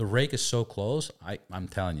 the rake is so close. I'm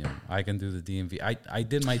telling you, I can do the DMV. I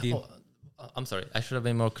did my DMV. Oh, I'm sorry, I should have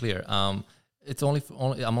been more clear. It's only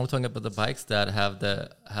I'm only talking about the bikes that have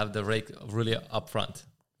the rake really up front.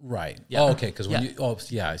 Right. Yeah. Oh, okay. Because when because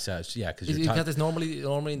it's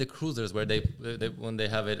normally in the cruisers where they when they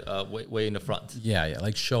have it way in the front. Yeah,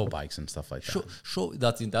 like show bikes and stuff like that. Show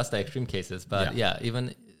that's the extreme cases, but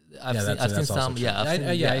even. I've seen some.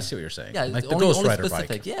 I see what you're saying. Yeah, like the Ghost Rider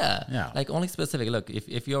bike. Yeah, like only specific. Look,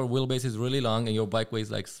 if your wheelbase is really long and your bike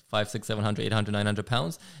weighs like 500, 600, 700, 800, 900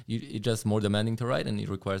 pounds, it's just more demanding to ride and it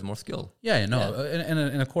requires more skill. And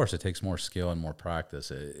of course it takes more skill and more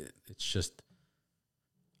practice. It's just,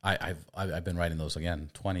 I've been riding those again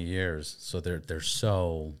 20 years, so they're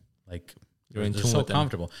so like. They're so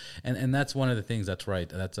comfortable, and that's one of the things. That's right.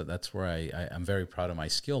 That's where I'm very proud of my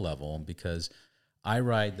skill level, because I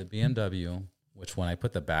ride the BMW, which when I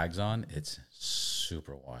put the bags on, it's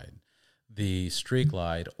super wide. The Street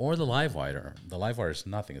Glide or the Live Wire, is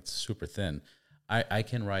nothing. It's super thin. I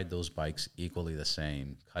can ride those bikes equally the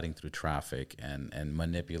same, cutting through traffic and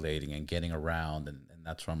manipulating and getting around. And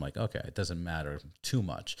that's where I'm like, okay, it doesn't matter too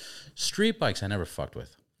much. Street bikes I never fucked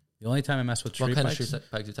with. The only time I mess with street bikes. What kind of street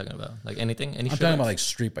bikes are you talking about? Like anything? I'm talking about like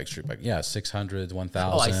street bike. Yeah, 600s,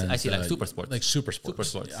 1000s. I see, like super sports. Like super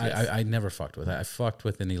sports. I never fucked with it. I fucked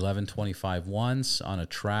with an 1125 once on a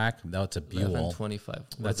track. That's a Buell. 1125.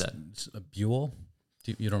 What's that? A Buell?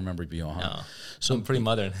 You don't remember Buell, huh? No. So I'm pretty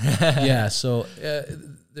modern. Yeah, so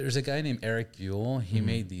there's a guy named Eric Buell. He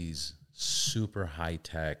made these super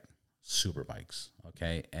high-tech super bikes,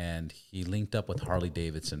 okay? And he linked up with Harley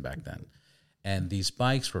Davidson back then. And these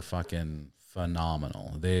bikes were fucking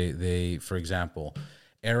phenomenal. They, for example,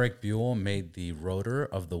 Eric Buell made the rotor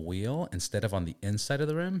of the wheel, instead of on the inside of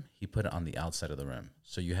the rim, he put it on the outside of the rim.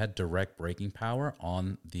 So you had direct braking power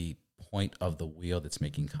on the point of the wheel that's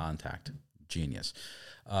making contact. Genius.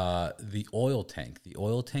 The oil tank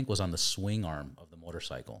was on the swing arm of the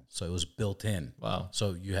motorcycle. So it was built in. Wow.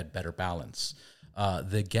 So you had better balance.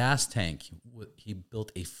 The gas tank, he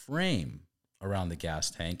built a frame around the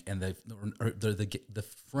gas tank, and the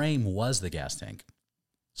frame was the gas tank.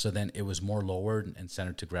 So then it was more lowered and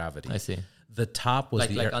centered to gravity. I see. The top was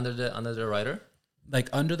under the rider? Like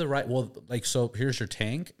under the right. Well, like, so here's your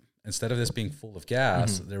tank. Instead of this being full of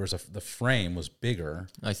gas, there was the frame was bigger.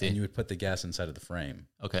 I see. And you would put the gas inside of the frame.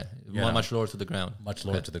 Okay. Much lower to the ground. Much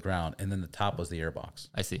lower to the ground. And then the top was the airbox.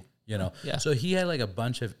 I see. You know? Yeah. So he had like a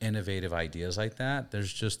bunch of innovative ideas like that.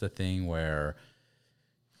 There's just a thing where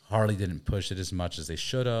Harley didn't push it as much as they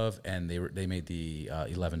should have, and they made the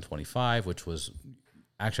 1125, which was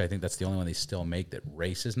actually, I think that's the only one they still make that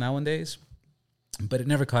races nowadays. But it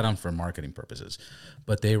never caught on for marketing purposes.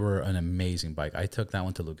 But they were an amazing bike. I took that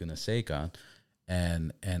one to Laguna Seca,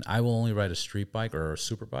 and I will only ride a street bike or a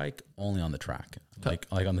super bike only on the track. Okay.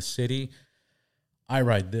 Like on the city, I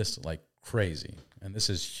ride this like crazy. And this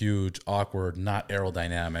is huge, awkward, not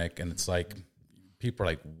aerodynamic, and it's like, people are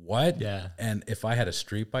like, what? Yeah. And if I had a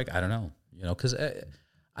street bike, I don't know, because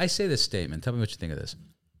I say this statement. Tell me what you think of this.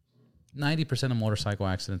 90% of motorcycle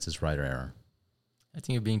accidents is rider error. I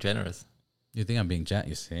think you're being generous. You think I'm being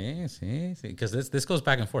you see, because this goes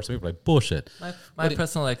back and forth. So people are like bullshit. My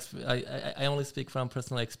personal I only speak from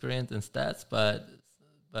personal experience and stats, but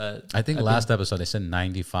I think last episode I said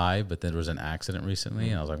 95, but there was an accident recently,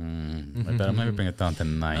 and I was like, I better maybe bring it down to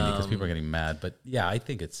 90 because people are getting mad. But yeah, I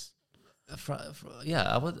think it's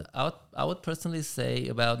I would personally say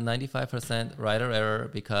about 95% rider error,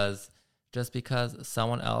 because just because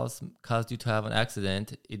someone else caused you to have an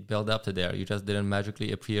accident, it built up to there. You just didn't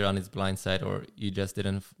magically appear on his blind side, or you just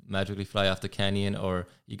didn't magically fly off the canyon, or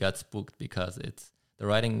you got spooked, because the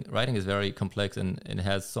riding is very complex and it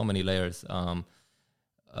has so many layers.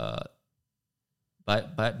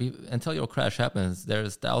 Until your crash happens,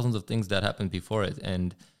 there's thousands of things that happen before it,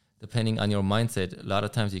 and depending on your mindset, a lot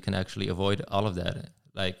of times you can actually avoid all of that.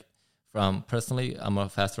 Like, from personally, I'm a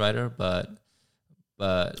fast rider, but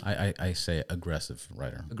I say aggressive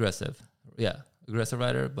rider. Aggressive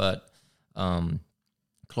rider, but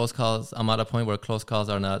close calls. I'm at a point where close calls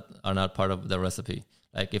are not part of the recipe.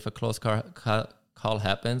 Like, if a close call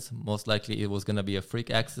happens, most likely it was gonna be a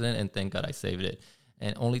freak accident, and thank God I saved it.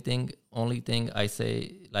 And only thing I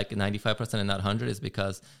say, like 95% and not 100, is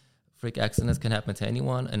because freak accidents can happen to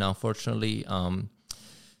anyone, and unfortunately,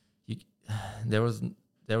 there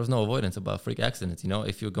was no avoidance about freak accidents. You know,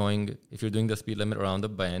 if you're doing the speed limit around the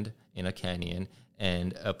bend in a canyon,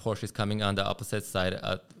 and a Porsche is coming on the opposite side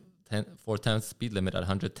at 4 times speed limit at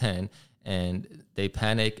 110, and they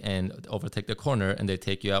panic and overtake the corner, and they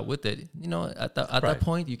take you out with it. You know, at that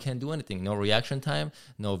point, you can't do anything. No reaction time,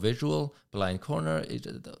 no visual, blind corner.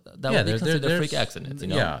 That would be considered freak accidents. You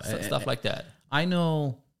know, stuff like that. I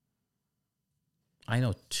know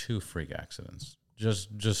 2 freak accidents.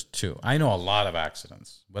 Just 2. I know a lot of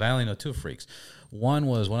accidents, but I only know 2 freaks. One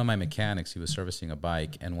was one of my mechanics. He was servicing a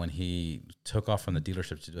bike, and when he took off from the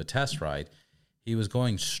dealership to do a test ride, he was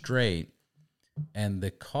going straight, and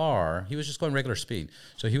the car, he was just going regular speed.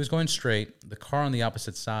 So he was going straight. The car on the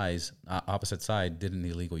opposite side did an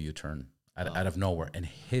illegal U-turn out of nowhere and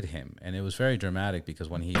hit him. And it was very dramatic, because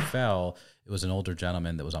when he fell, it was an older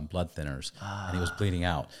gentleman that was on blood thinners, and he was bleeding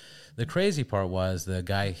out. The crazy part was the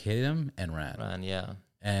guy hit him and ran. Yeah.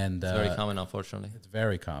 And it's very common, unfortunately. It's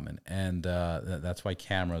very common. And that's why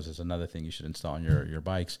cameras is another thing you should install on your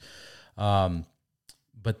bikes.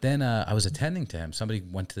 But then I was attending to him. Somebody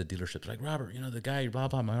went to the dealership. They're like, Robert, the guy, blah,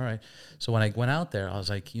 blah, blah. All right. So when I went out there, I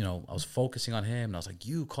was like, I was focusing on him. And I was like,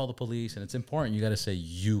 you call the police. And it's important. You got to say,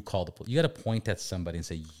 you call the police. You got to point at somebody and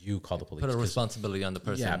say, you call the police. Put a responsibility on the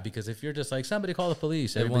person. Yeah, because if you're just like, somebody call the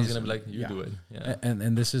police, everyone's going to be like, you do it. Yeah.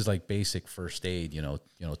 And this is like basic first aid,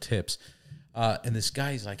 tips. And this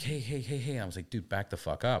guy's like, hey. I was like, dude, back the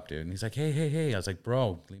fuck up, dude. And he's like, hey. I was like,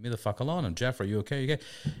 bro, leave me the fuck alone. I'm Jeff. Are you okay?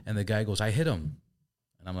 And the guy goes, I hit him.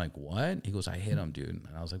 And I'm like, what? He goes, I hit him, dude. And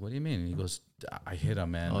I was like, what do you mean? And he goes, I hit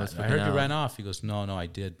him, man. I heard you ran off. He goes, no, I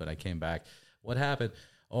did, but I came back. What happened?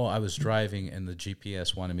 Oh, I was driving, and the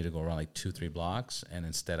GPS wanted me to go around like 2-3 blocks, and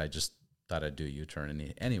instead I just thought I'd do a U-turn.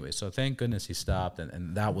 And anyway, so thank goodness he stopped,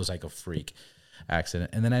 and that was like a freak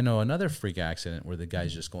accident. And then I know another freak accident where the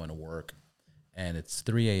guy's just going to work, and it's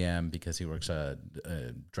 3 a.m. because he works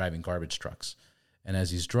driving garbage trucks. And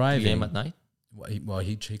as he's driving... 3 a.m. at night? Well,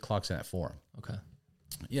 he clocks in at 4. Okay.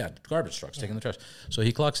 Yeah, garbage trucks, taking the trash. So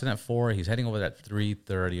he clocks in at 4. He's heading over at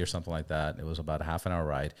 3:30 or something like that. It was about a half an hour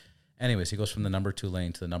ride. Anyways, he goes from the number 2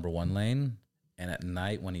 lane to the number 1 lane. And at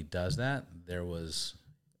night when he does that, there was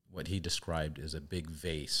what he described as a big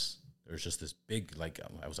vase. There's just this big,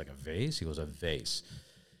 I was like, a vase? He goes, a vase.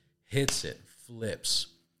 Hits it, flips.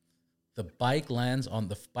 The bike lands on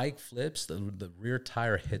the bike flips. The rear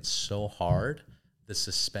tire hits so hard, the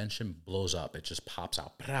suspension blows up. It just pops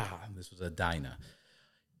out. This was a Dyna.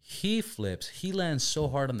 He flips. He lands so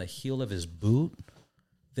hard on the heel of his boot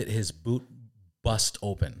that his boot bust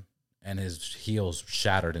open and his heel's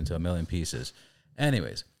shattered into a million pieces.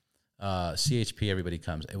 Anyways, CHP, everybody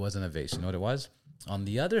comes. It wasn't a vase. You know what it was? On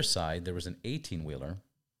the other side, there was an 18-wheeler.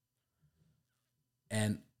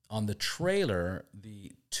 And on the trailer,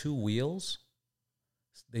 the 2 wheels,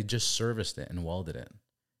 they just serviced it and welded it.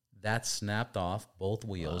 That snapped off both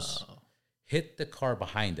wheels, hit the car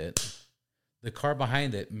behind it. The car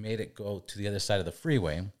behind it made it go to the other side of the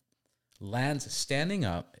freeway, lands standing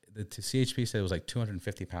up. The CHP said it was like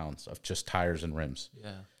 250 pounds of just tires and rims.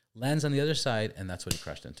 Yeah. Lands on the other side, and that's what he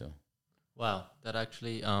crashed into. Wow. That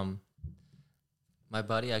actually, I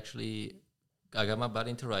got my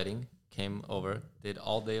buddy into riding, came over, did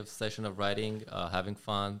all day of session of riding, having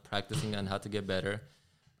fun, practicing on how to get better.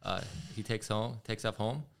 He takes off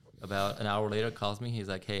home. About an hour later, calls me. He's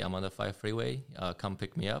like, hey, I'm on the 5 freeway. Come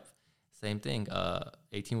pick me up. Same thing.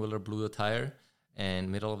 18-wheeler blew a tire,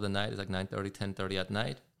 and middle of the night, it's like 9:30, 10:30 at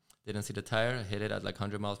night. didn't see the tire, hit it at like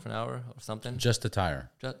 100 miles per hour or something. Just the tire.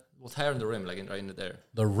 Tire and the rim, like right in there.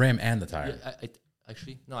 The rim and the tire. Yeah,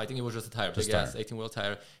 actually, no, I think it was just a tire. Just big ass 18-wheel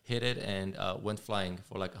tire. Hit it and went flying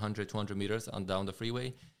for like 100, 200 meters on down the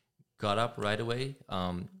freeway. Got up right away.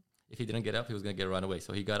 If he didn't get up, he was gonna get run away.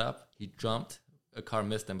 So he got up, he jumped. A car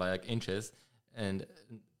missed him by like inches, and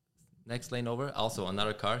next lane over, also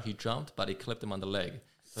another car. He jumped, but he clipped him on the leg.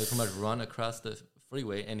 So he pretty much run across the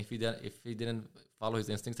freeway. And if he didn't follow his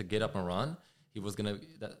instincts to get up and run, he was gonna.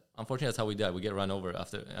 Unfortunately, that's how we died. We get run over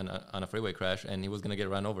after on a freeway crash, and he was gonna get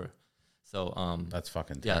run over. So that's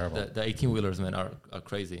fucking terrible. Yeah, the 18-wheelers, man, are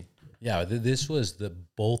crazy. Yeah, this was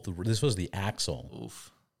the axle.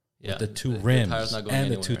 Oof. Yeah, with the two rims the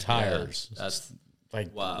and the two tires. Yeah, that's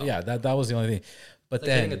like wow. Yeah, that was the only thing. But it's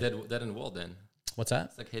then like hitting a dead end wall. Then what's that?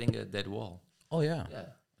 It's like hitting a dead wall. Oh yeah. Yeah.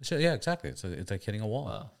 So, yeah, exactly. It's like hitting a wall.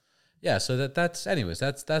 Wow. Yeah. So that's anyways.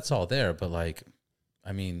 That's all there. But like,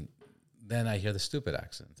 I mean, then I hear the stupid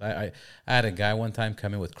accidents. I had a guy one time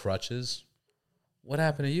come in with crutches. What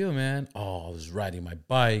happened to you, man? Oh, I was riding my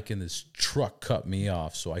bike and this truck cut me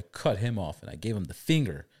off. So I cut him off and I gave him the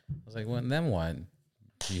finger. I was like, well, and then what?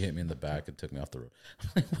 He hit me in the back and took me off the road. I'm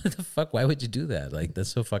like, what the fuck? Why would you do that? Like, that's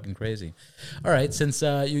so fucking crazy. All right, since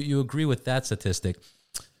you agree with that statistic,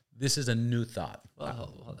 this is a new thought.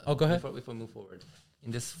 Well, go ahead. Before we move forward,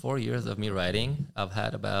 in this 4 years of me riding, I've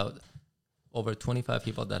had about over 25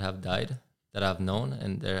 people that have died that I've known,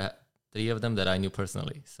 and there are 3 of them that I knew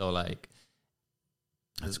personally. So, like,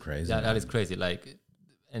 that's crazy. That is crazy. Like,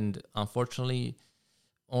 and unfortunately,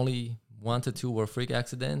 only 1 to 2 were freak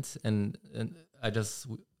accidents, and I just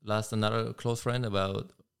lost another close friend about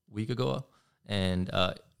a week ago, and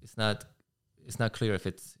it's not clear if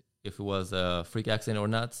it was a freak accident or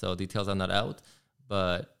not. So details are not out,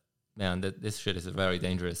 but man, this shit is very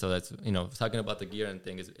dangerous. So that's, talking about the gear and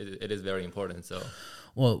thing it is very important. So,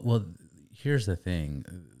 well, here's the thing: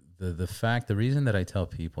 the reason that I tell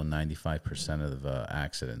people 95% of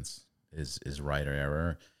accidents is rider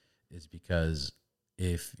error is because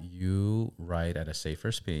if you ride at a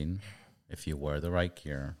safer speed, if you wear the right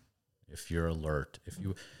gear, if you're alert, if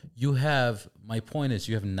you have, my point is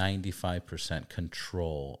you have 95%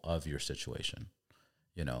 control of your situation.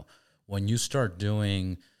 When you start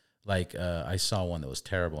doing, like, I saw one that was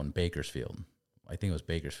terrible in Bakersfield. I think it was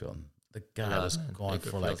Bakersfield. The guy was going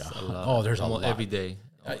for like, there's a lot. Every day.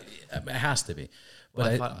 It has to be.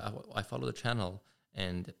 But I follow the channel,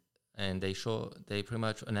 and they pretty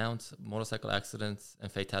much announce motorcycle accidents and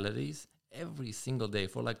fatalities every single day.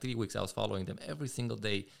 For like 3 weeks, I was following them. Every single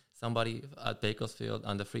day, somebody at Bakersfield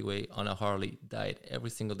on the freeway on a Harley died. Every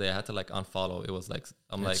single day, I had to like unfollow. It was like,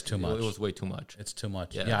 it's too much. It was way too much. It's too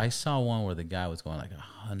much. Yeah, I saw one where the guy was going like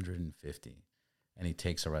 150, and he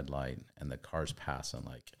takes a red light, and the car's passing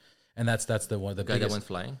like, and that's the one. The guy that went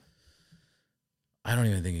flying. I don't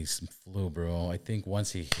even think he flew, bro. I think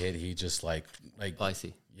once he hit, he just like. Oh, I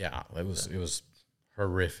see. Yeah, it was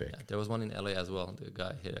horrific. Yeah, there was one in LA as well. The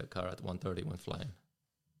guy hit a car at 130, went flying.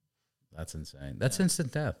 That's insane. That's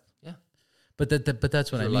instant death. Yeah, but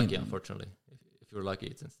that's what I mean. Lucky, unfortunately, if you're lucky,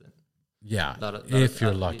 it's instant. Yeah, if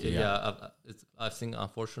you're lucky. Yeah, I've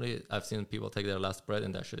seen people take their last breath,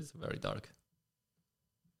 and that shit is very dark.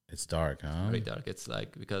 It's dark, huh? Very dark. It's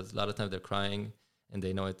like, because a lot of times they're crying, and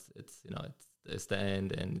they know it's the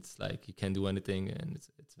end, and it's like you can't do anything, and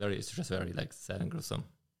it's just very like sad and gruesome.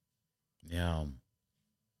 Yeah,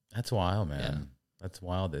 that's wild, man. Yeah. That's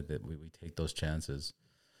wild that we take those chances.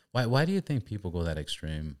 Why do you think people go that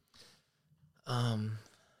extreme? Well,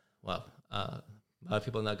 a lot of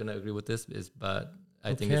people are not going to agree with this, but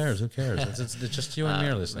I think who cares? It's just you and me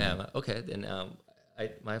are listening. Yeah, okay, then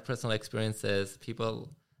my personal experience says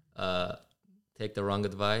people take the wrong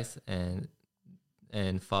advice and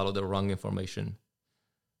follow the wrong information,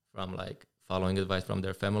 from like following advice from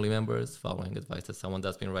their family members, following advice to someone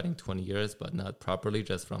that's been riding 20 years but not properly,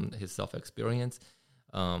 just from his self-experience.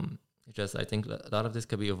 I think a lot of this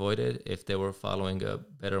could be avoided if they were following a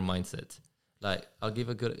better mindset. Like, I'll give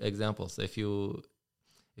a good example. So if you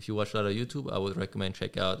watch a lot of YouTube, I would recommend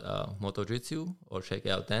check out MotoJitsu or check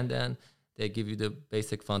out Dan. They give you the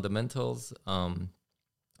basic fundamentals on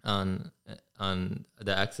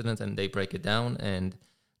the accidents, and they break it down. And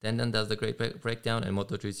Dan does the great breakdown, and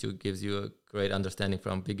MotoJitsu gives you a great understanding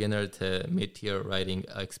from beginner to mid-tier riding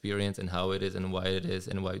experience, and how it is and why it is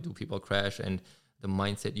and why do people crash, and the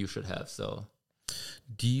mindset you should have. So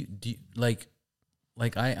do you like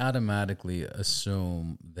I automatically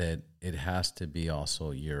assume that it has to be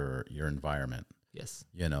also your environment. Yes.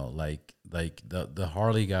 Like the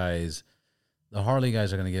Harley guys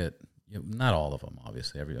are going to get, not all of them,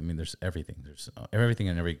 obviously. There's everything. There's everything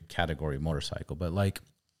in every category of motorcycle, but like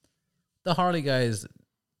the Harley guys,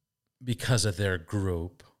 because of their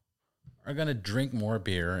group, are going to drink more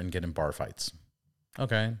beer and get in bar fights.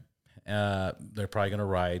 Okay. They're probably going to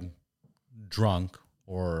ride drunk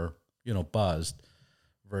or, buzzed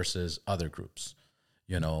versus other groups.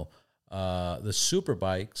 The super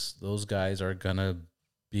bikes, those guys are going to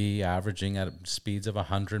be averaging at speeds of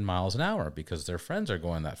 100 miles an hour because their friends are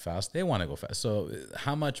going that fast. They want to go fast. So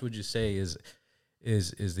how much would you say is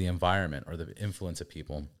the environment or the influence of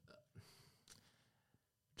people?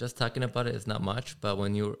 Just talking about it is not much, but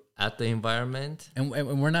when you're at the environment, and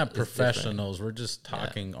we're not professionals, we're just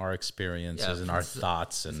talking our experiences and our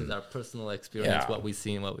thoughts, this and is our personal experience, what we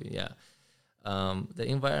see and the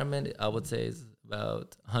environment, I would say, is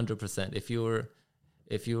about 100%. If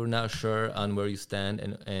you're not sure on where you stand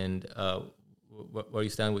and where you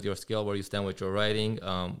stand with your skill, where you stand with your riding,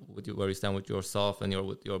 where you stand with yourself and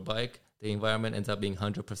with your bike, the environment ends up being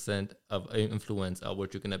 100% of influence of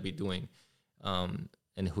what you're gonna be doing.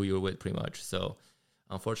 And who you're with, pretty much. So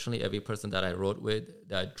unfortunately, every person that I rode with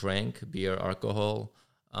that drank beer, alcohol,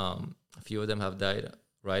 a few of them have died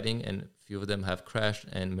riding, and a few of them have crashed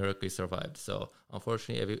and miraculously survived. So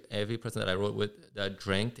unfortunately, every person that I rode with that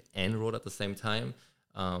drank and rode at the same time,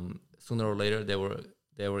 sooner or later they were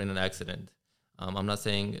in an accident. I'm not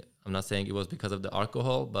saying it was because of the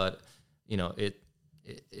alcohol, but it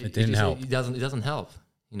didn't help. It doesn't help.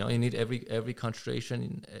 You need every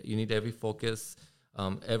concentration, you need every focus.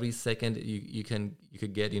 Every second you could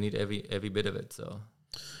get, you need every bit of it. So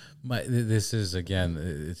this is, again,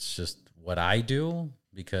 it's just what I do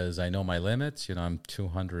because I know my limits. I'm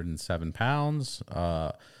 207 pounds.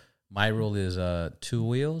 My rule is 2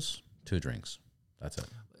 wheels, 2 drinks. That's it.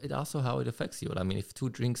 It also how it affects you. I mean, if 2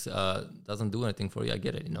 drinks doesn't do anything for you, I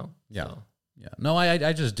get it. Yeah. So. Yeah. No,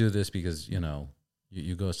 I just do this because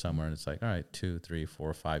you go somewhere and it's like, all right, 2, 3,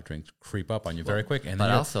 4, 5 drinks creep up on you very quick. And but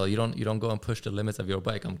also you don't go and push the limits of your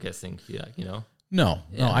bike, I'm guessing. No,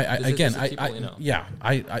 Yeah,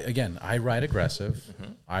 I ride aggressive.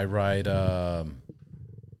 Mm-hmm. I ride, I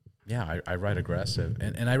ride aggressive,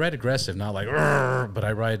 and I ride aggressive, not like, but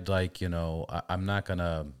I ride like, I'm not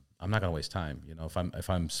gonna waste time. If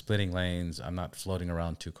I'm splitting lanes, I'm not floating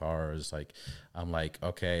around 2 cars. Like, I'm like,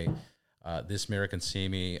 okay, this mirror can see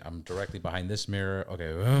me. I'm directly behind this mirror.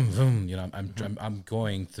 Okay, boom, boom. I'm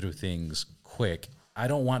going through things quick. I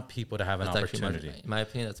don't want people to have an opportunity. In my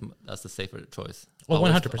opinion, that's the safer choice. Well,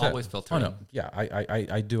 100%. Always filtering. Oh, no. Yeah,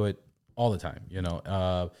 I do it all the time.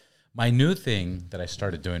 My new thing that I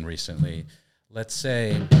started doing recently. Let's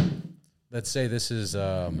say this is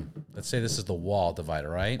the wall divider,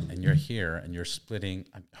 right? And you're here and you're splitting.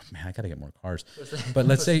 Man, I gotta get more cars. But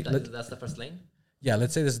let's say that's the first lane. Yeah,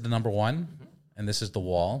 let's say this is the number 1, and this is the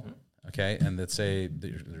wall, okay? And let's say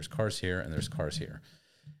there's cars here and there's cars here.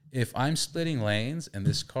 If I'm splitting lanes and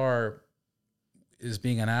this car is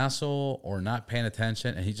being an asshole or not paying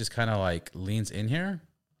attention and he just kind of like leans in here,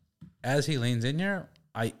 as he leans in here,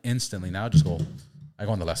 I instantly now just I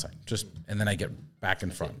go on the left side, and then I get back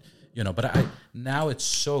in front. But now it's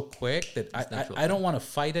so quick that I don't want to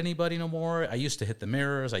fight anybody no more. I used to hit the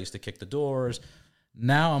mirrors. I used to kick the doors.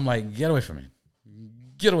 Now I'm like, get away from me.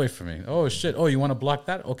 Get away from me. Oh, shit. Oh, you want to block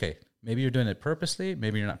that? Okay. Maybe you're doing it purposely.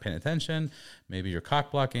 Maybe you're not paying attention. Maybe you're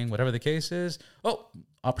cock blocking, whatever the case is. Oh,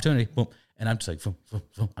 opportunity. Boom. And I'm just like, boom, boom,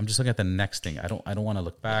 boom. I'm just looking at the next thing. I don't want to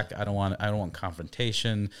look back. I don't want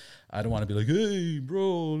confrontation. I don't want to be like, hey,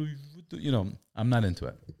 bro, I'm not into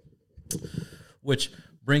it. Which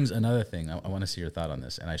brings another thing. I want to see your thought on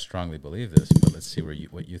this. And I strongly believe this, but let's see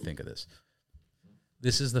what you think of this.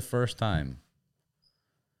 This is the first time.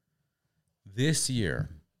 This year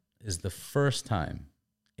is the first time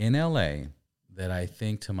in LA that I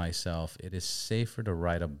think to myself, it is safer to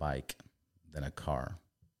ride a bike than a car.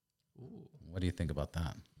 Ooh. What do you think about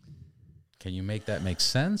that? Can you make that make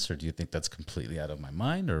sense, or do you think that's completely out of my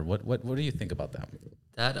mind, or what do you think about that?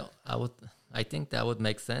 I think that would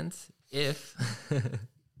make sense if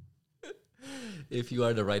if you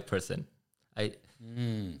are the right person.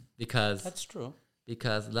 Because that's true.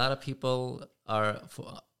 Because a lot of people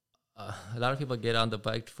get on the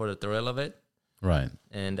bike for the thrill of it. Right.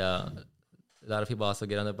 And a lot of people also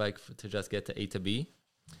get on the bike to just get to A to B.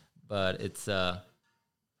 But it's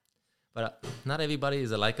but not everybody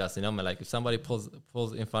is like us, Like if somebody pulls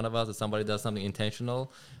in front of us, or somebody does something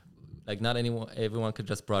intentional, like not everyone could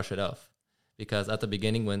just brush it off. Because at the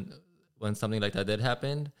beginning, when something like that did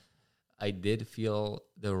happen, I did feel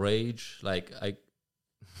the rage. Like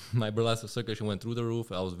my burlesque circulation went through the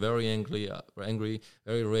roof. I was very angry,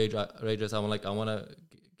 very rageous. I'm like, I want to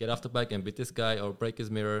get off the bike and beat this guy or break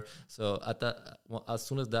his mirror. So as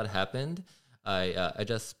soon as that happened, I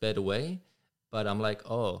just sped away. But I'm like,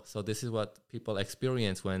 oh, so this is what people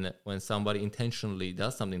experience when somebody intentionally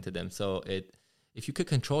does something to them. So if you could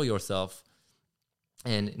control yourself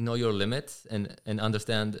and know your limits and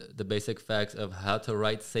understand the basic facts of how to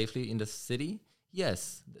ride safely in the city,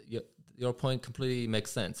 yes, your point completely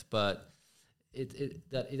makes sense. But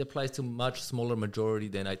it applies to much smaller majority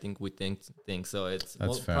than I think we think. So it's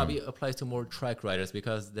probably applies to more track riders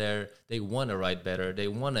because they want to ride better, they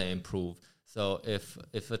want to improve. So if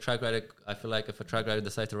a track rider, I feel like if a track rider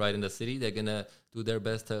decides to ride in the city, they're gonna do their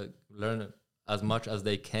best to learn as much as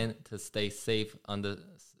they can to stay safe on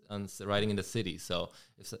riding in the city. So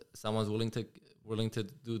if someone's willing to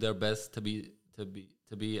do their best to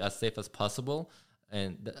be as safe as possible,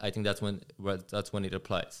 and I think that's when it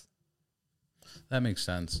applies. That makes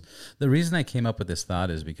sense. The reason I came up with this thought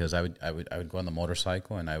is because I would go on the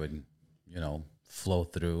motorcycle and I would, flow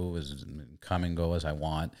through come and go as I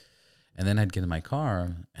want. And then I'd get in my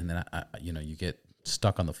car and then you get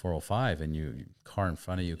stuck on the 405 and you car in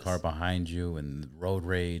front of you, car behind you, and road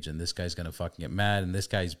rage, and this guy's going to fucking get mad, and this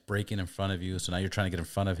guy's braking in front of you. So now you're trying to get in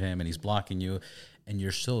front of him and he's blocking you, and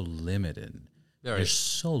you're so limited. You're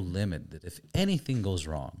so limited that if anything goes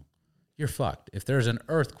wrong, you're fucked. If there's an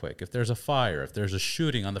earthquake, if there's a fire, if there's a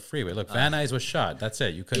shooting on the freeway. Look, Van Nuys was shot. That's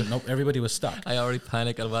it. You couldn't. Nope. Everybody was stuck. I already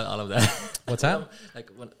panicked about all of that. What's that?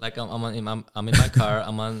 I'm in my car.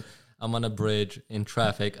 I'm on a bridge in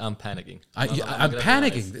traffic. I'm panicking. I'm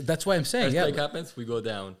panicking. That's why I'm saying. Earthquake happens, we go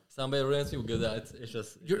down. Somebody runs me, we go down. It's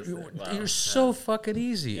just you're so fucking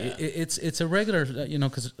easy. Yeah. It's a regular,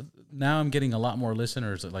 because now I'm getting a lot more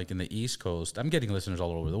listeners like in the East Coast. I'm getting listeners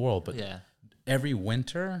all over the world, but every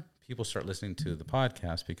winter people start listening to the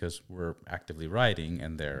podcast because we're actively writing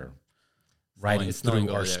and they're writing through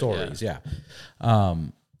our stories. Yeah.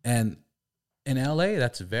 And in LA,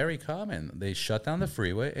 that's very common. They shut down the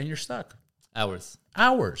freeway and you're stuck. Hours.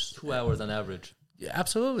 2 hours on average. Yeah,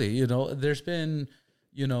 absolutely. There's been,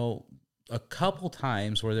 a couple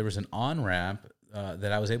times where there was an on-ramp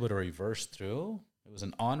that I was able to reverse through. It was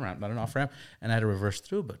an on-ramp, not an off-ramp, and I had to reverse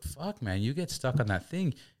through. But fuck, man, you get stuck on that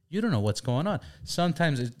thing. You don't know what's going on.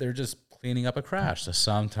 Sometimes they're just cleaning up a crash. So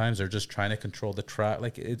sometimes they're just trying to control the track.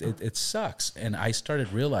 Like, it sucks. And I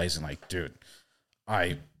started realizing, like, dude,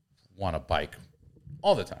 I want a bike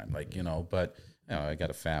all the time. Like, but, I got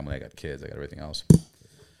a family, I got kids, I got everything else.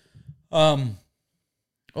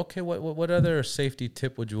 Okay, what other safety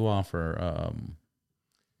tip would you offer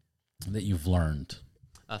that you've learned?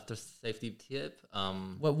 After safety tip?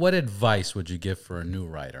 What advice would you give for a new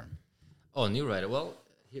rider? Oh, new rider. Well,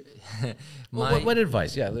 what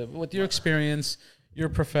advice? Yeah, with your experience, your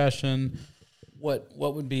profession, what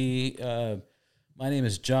would be? My name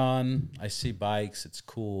is John. I see bikes. It's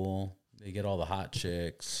cool. They get all the hot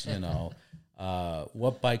chicks.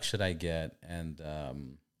 What bike should I get? And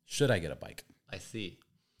should I get a bike? I see.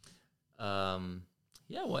 Well,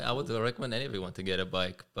 I would recommend anyone to get a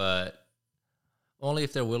bike, but only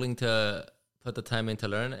if they're willing to put the time in to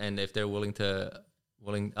learn, and if they're willing to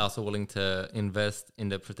invest in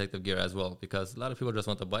the protective gear as well, because a lot of people just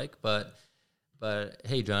want the bike. But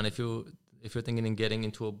hey, John, if you're thinking in getting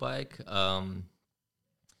into a bike,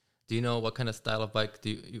 do you know what kind of style of bike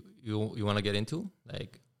do you want to get into?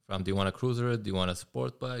 Like, do you want a cruiser? Do you want a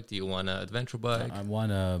sport bike? Do you want an adventure bike? I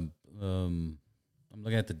want I'm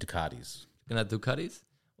looking at the Ducatis. Looking at Ducatis?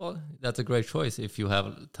 Well, that's a great choice if you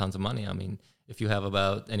have tons of money. I mean, if you have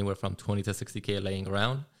about anywhere from 20 to 60K laying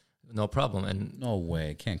around, no problem. And no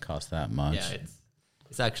way, it can't cost that much. Yeah,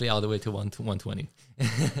 it's actually all the way to 120.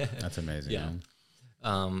 That's amazing. Yeah,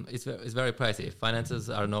 it's very pricey. Finances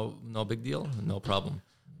are no big deal, no problem.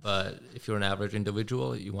 But if you're an average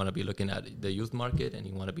individual, you want to be looking at the used market, and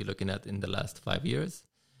you want to be looking at in the last 5 years,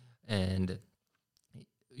 and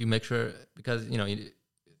you make sure because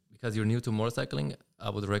you're new to motorcycling, I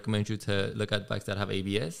would recommend you to look at bikes that have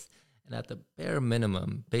ABS and at the bare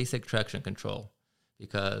minimum basic traction control.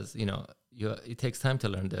 Because, it takes time to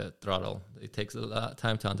learn the throttle. It takes a lot of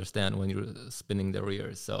time to understand when you're spinning the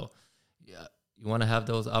rears. So, you want to have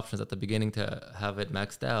those options at the beginning to have it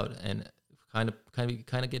maxed out and kind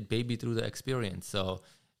of get baby through the experience. So,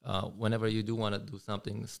 whenever you do want to do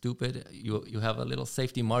something stupid, you have a little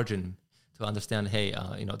safety margin to understand. Hey,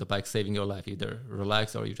 the bike's saving your life. Either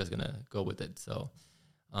relax or you're just gonna go with it. So,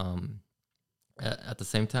 at the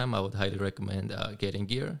same time, I would highly recommend getting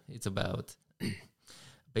gear. It's about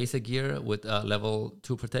basic gear with level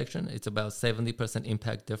 2 protection. It's about 70%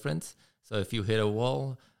 impact difference. So if you hit a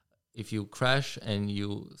wall, if you crash and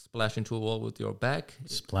you splash into a wall with your back.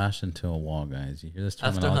 Splash into a wall, guys. You hear this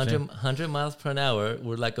terminology? After 100 miles per hour,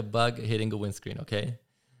 we're like a bug hitting a windscreen, okay?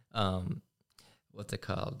 what's it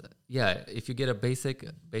called? Yeah, if you get a basic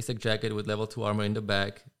jacket with level 2 armor in the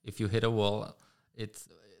back, if you hit a wall, it's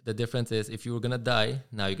the difference is if you were gonna die,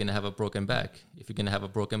 now you're gonna have a broken back. If you're gonna have a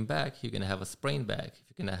broken back, you're gonna have a sprained back.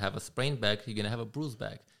 If you're gonna have a sprained back, you're gonna have a bruised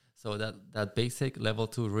back. So that basic level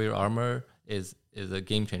 2 rear armor is a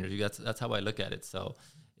game changer. That's how I look at it. So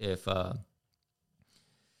if I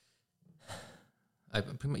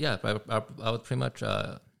would pretty much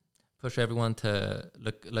push everyone to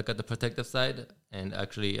look at the protective side and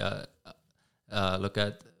actually look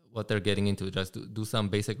at what they're getting into. Just do some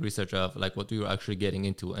basic research of like what you're actually getting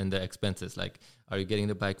into and the expenses. Like, are you getting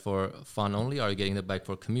the bike for fun only? Are you getting the bike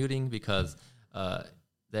for commuting? Because the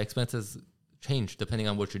expenses change depending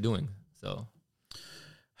on what you're doing. So,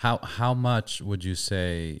 how much would you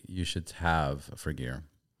say you should have for gear?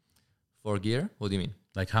 For gear, what do you mean?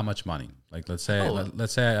 Like how much money? Like let's say I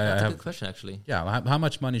that's have a good question actually. Yeah, how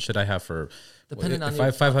much money should I have for? Depending on if I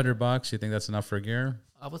have $500, you think that's enough for gear?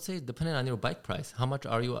 I would say depending on your bike price. How much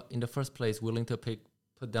are you in the first place willing to put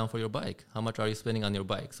down for your bike? How much are you spending on your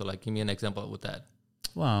bike? So like, give me an example with that.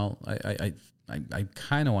 Well, I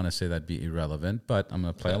kind of want to say that'd be irrelevant, but I'm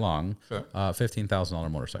going to play along. Sure.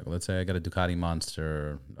 $15,000 motorcycle. Let's say I got a Ducati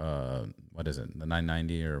Monster. What is it? The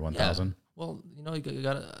 990 or 1000? Yeah. Well, you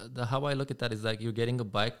got how I look at that is like you're getting a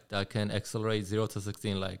bike that can accelerate 0 to 60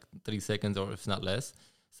 in like 3 seconds or if not less.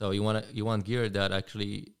 So you want gear that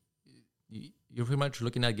actually you're pretty much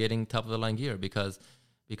looking at getting top of the line gear because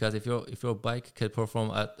if your bike can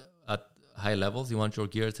perform at high levels, you want your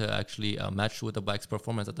gear to actually match with the bike's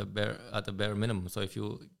performance at the bare minimum. So if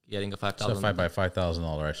you're getting a $5,000, so if I buy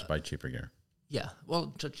 $5,000, I should buy cheaper gear. Yeah,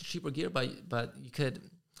 well, cheaper gear, but you could,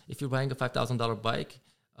 if you're buying a $5,000 bike,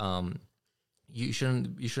 you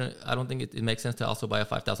shouldn't. I don't think it makes sense to also buy a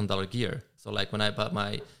 $5,000 gear. So like when I bought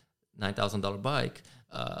my $9,000 bike,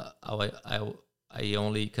 I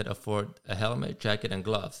only could afford a helmet, jacket, and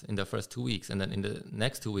gloves in the first 2 weeks. And then in the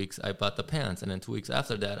next 2 weeks, I bought the pants. And then 2 weeks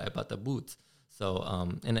after that, I bought the boots. So,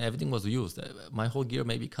 and everything was used. My whole gear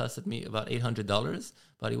maybe costed me about $800,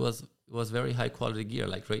 but it was very high quality gear,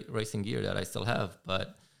 like racing gear that I still have.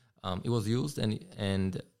 But it was used and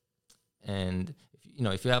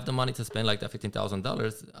if you have the money to spend like that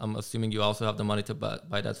 $15,000, I'm assuming you also have the money to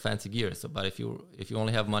buy that fancy gear. So, but if you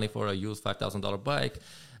only have money for a used $5,000 bike,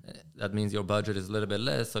 that means your budget is a little bit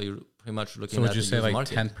less. So you're pretty much looking. So at would you the say used like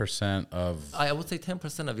market. 10% of? I would say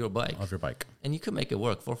 10% of your bike. And you can make it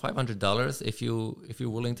work for $500 if you're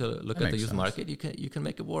willing to look at the used market. You can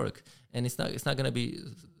make it work, and it's not going to be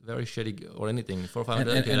very shitty or anything for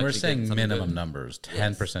 $500. And we're saying minimum numbers,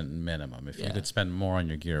 10% minimum. If you could spend more on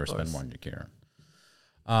your gear, or spend more on your gear.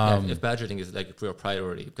 If budgeting is like your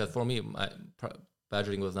priority, because for me,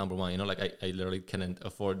 budgeting was number one. Like I literally couldn't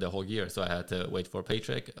afford the whole year, so I had to wait for a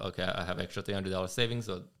paycheck. Okay, I have extra $300 savings,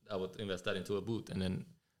 so I would invest that into a boot, and then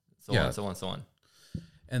so on.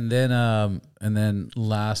 And then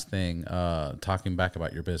last thing, talking back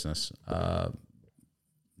about your business.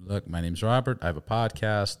 Look, my name's Robert. I have a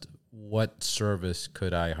podcast. What service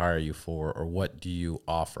could I hire you for, or what do you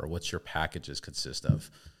offer? What's your packages consist of?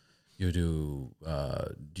 Do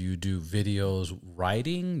you do videos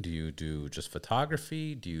writing? Do you do just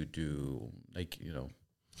photography? Do you do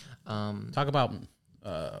talk about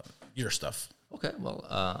your stuff? Okay, well,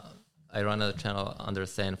 I run a channel under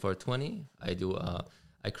San420.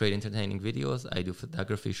 I create entertaining videos. I do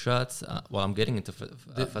photography shots. I'm getting into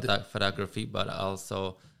photography, but I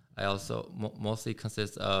also mostly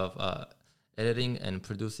consist of editing and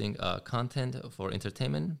producing content for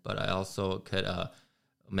entertainment. But I also could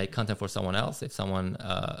make content for someone else. If someone,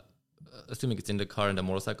 assuming it's in the car and the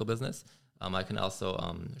motorcycle business, I can also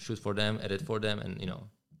shoot for them, edit for them, and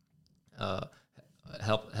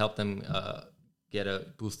help them get a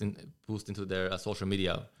boost into their social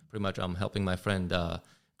media. Pretty much, I'm helping my friend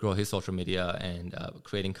grow his social media and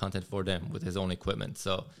creating content for them with his own equipment.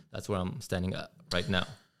 So that's where I'm standing at right now.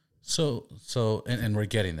 So we're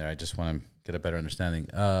getting there. I just want to get a better understanding.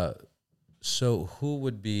 So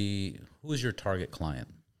who's your target client?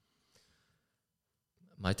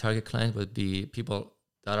 My target client would be people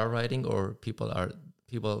that are riding or people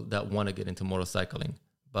that want to get into motorcycling.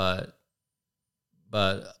 But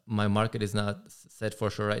my market is not set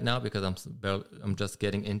for sure right now because I'm just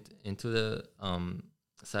getting into the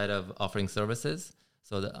side of offering services.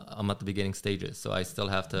 So I'm at the beginning stages. So I still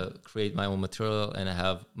have to create my own material and I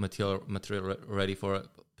have material ready for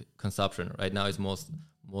consumption. Right now, it's most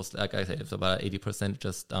like I said, it's about 80%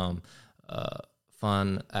 just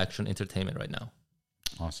fun, action, entertainment right now.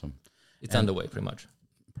 Awesome. It's underway pretty much.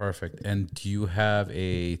 Perfect. And do you have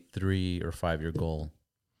a 3 or 5 year goal?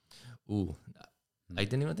 Ooh, I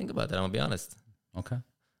didn't even think about that. I'm gonna be honest. Okay.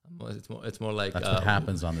 It's more like that's what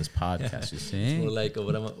happens on this podcast. You see, it's more like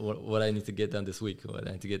what I need to get done this week, what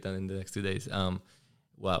I need to get done in the next 2 days.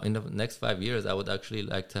 Wow, in the next 5 years, I would actually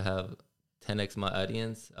like to have 10x my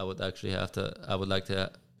audience. I would like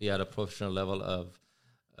to be at a professional level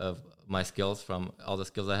of my skills. From all the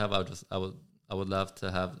skills I have, I would love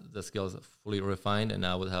to have the skills fully refined, and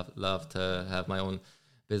I would love to have my own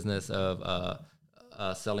business of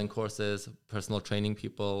selling courses, personal training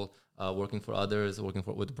people, working for others,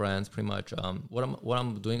 with brands, pretty much. What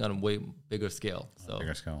I'm doing on a way bigger scale. So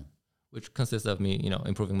bigger scale, which consists of me,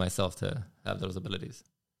 improving myself to have those abilities.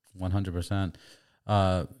 100%.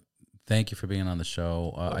 Thank you for being on the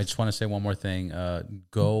show. I just want to say one more thing.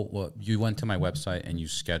 You went to my website and you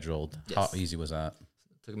scheduled. Yes. How easy was that?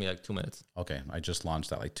 It took me like 2 minutes. Okay. I just launched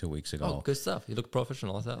that like 2 weeks ago. Oh, good stuff. You look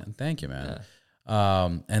professional as hell. Thank you, man.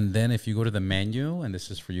 Yeah. And then if you go to the menu, and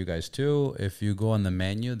this is for you guys too, if you go on the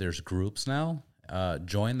menu, there's groups now.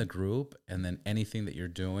 Join the group, and then anything that you're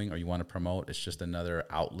doing or you want to promote, it's just another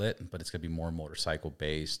outlet, but it's going to be more motorcycle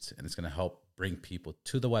based, and it's going to help bring people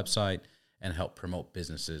to the website and help promote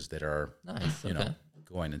businesses that are,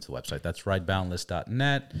 going into the website. That's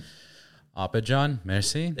rideboundless.net. Opa John,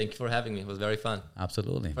 merci. Thank you for having me. It was very fun.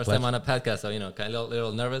 Absolutely. First time on a podcast, so, kind of a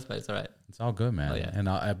little nervous, but it's all right. It's all good, man. Oh, yeah. And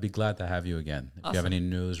I'd be glad to have you again. If you have any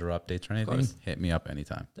news or updates or anything, hit me up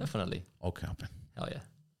anytime. Definitely. Okay, open. Hell yeah.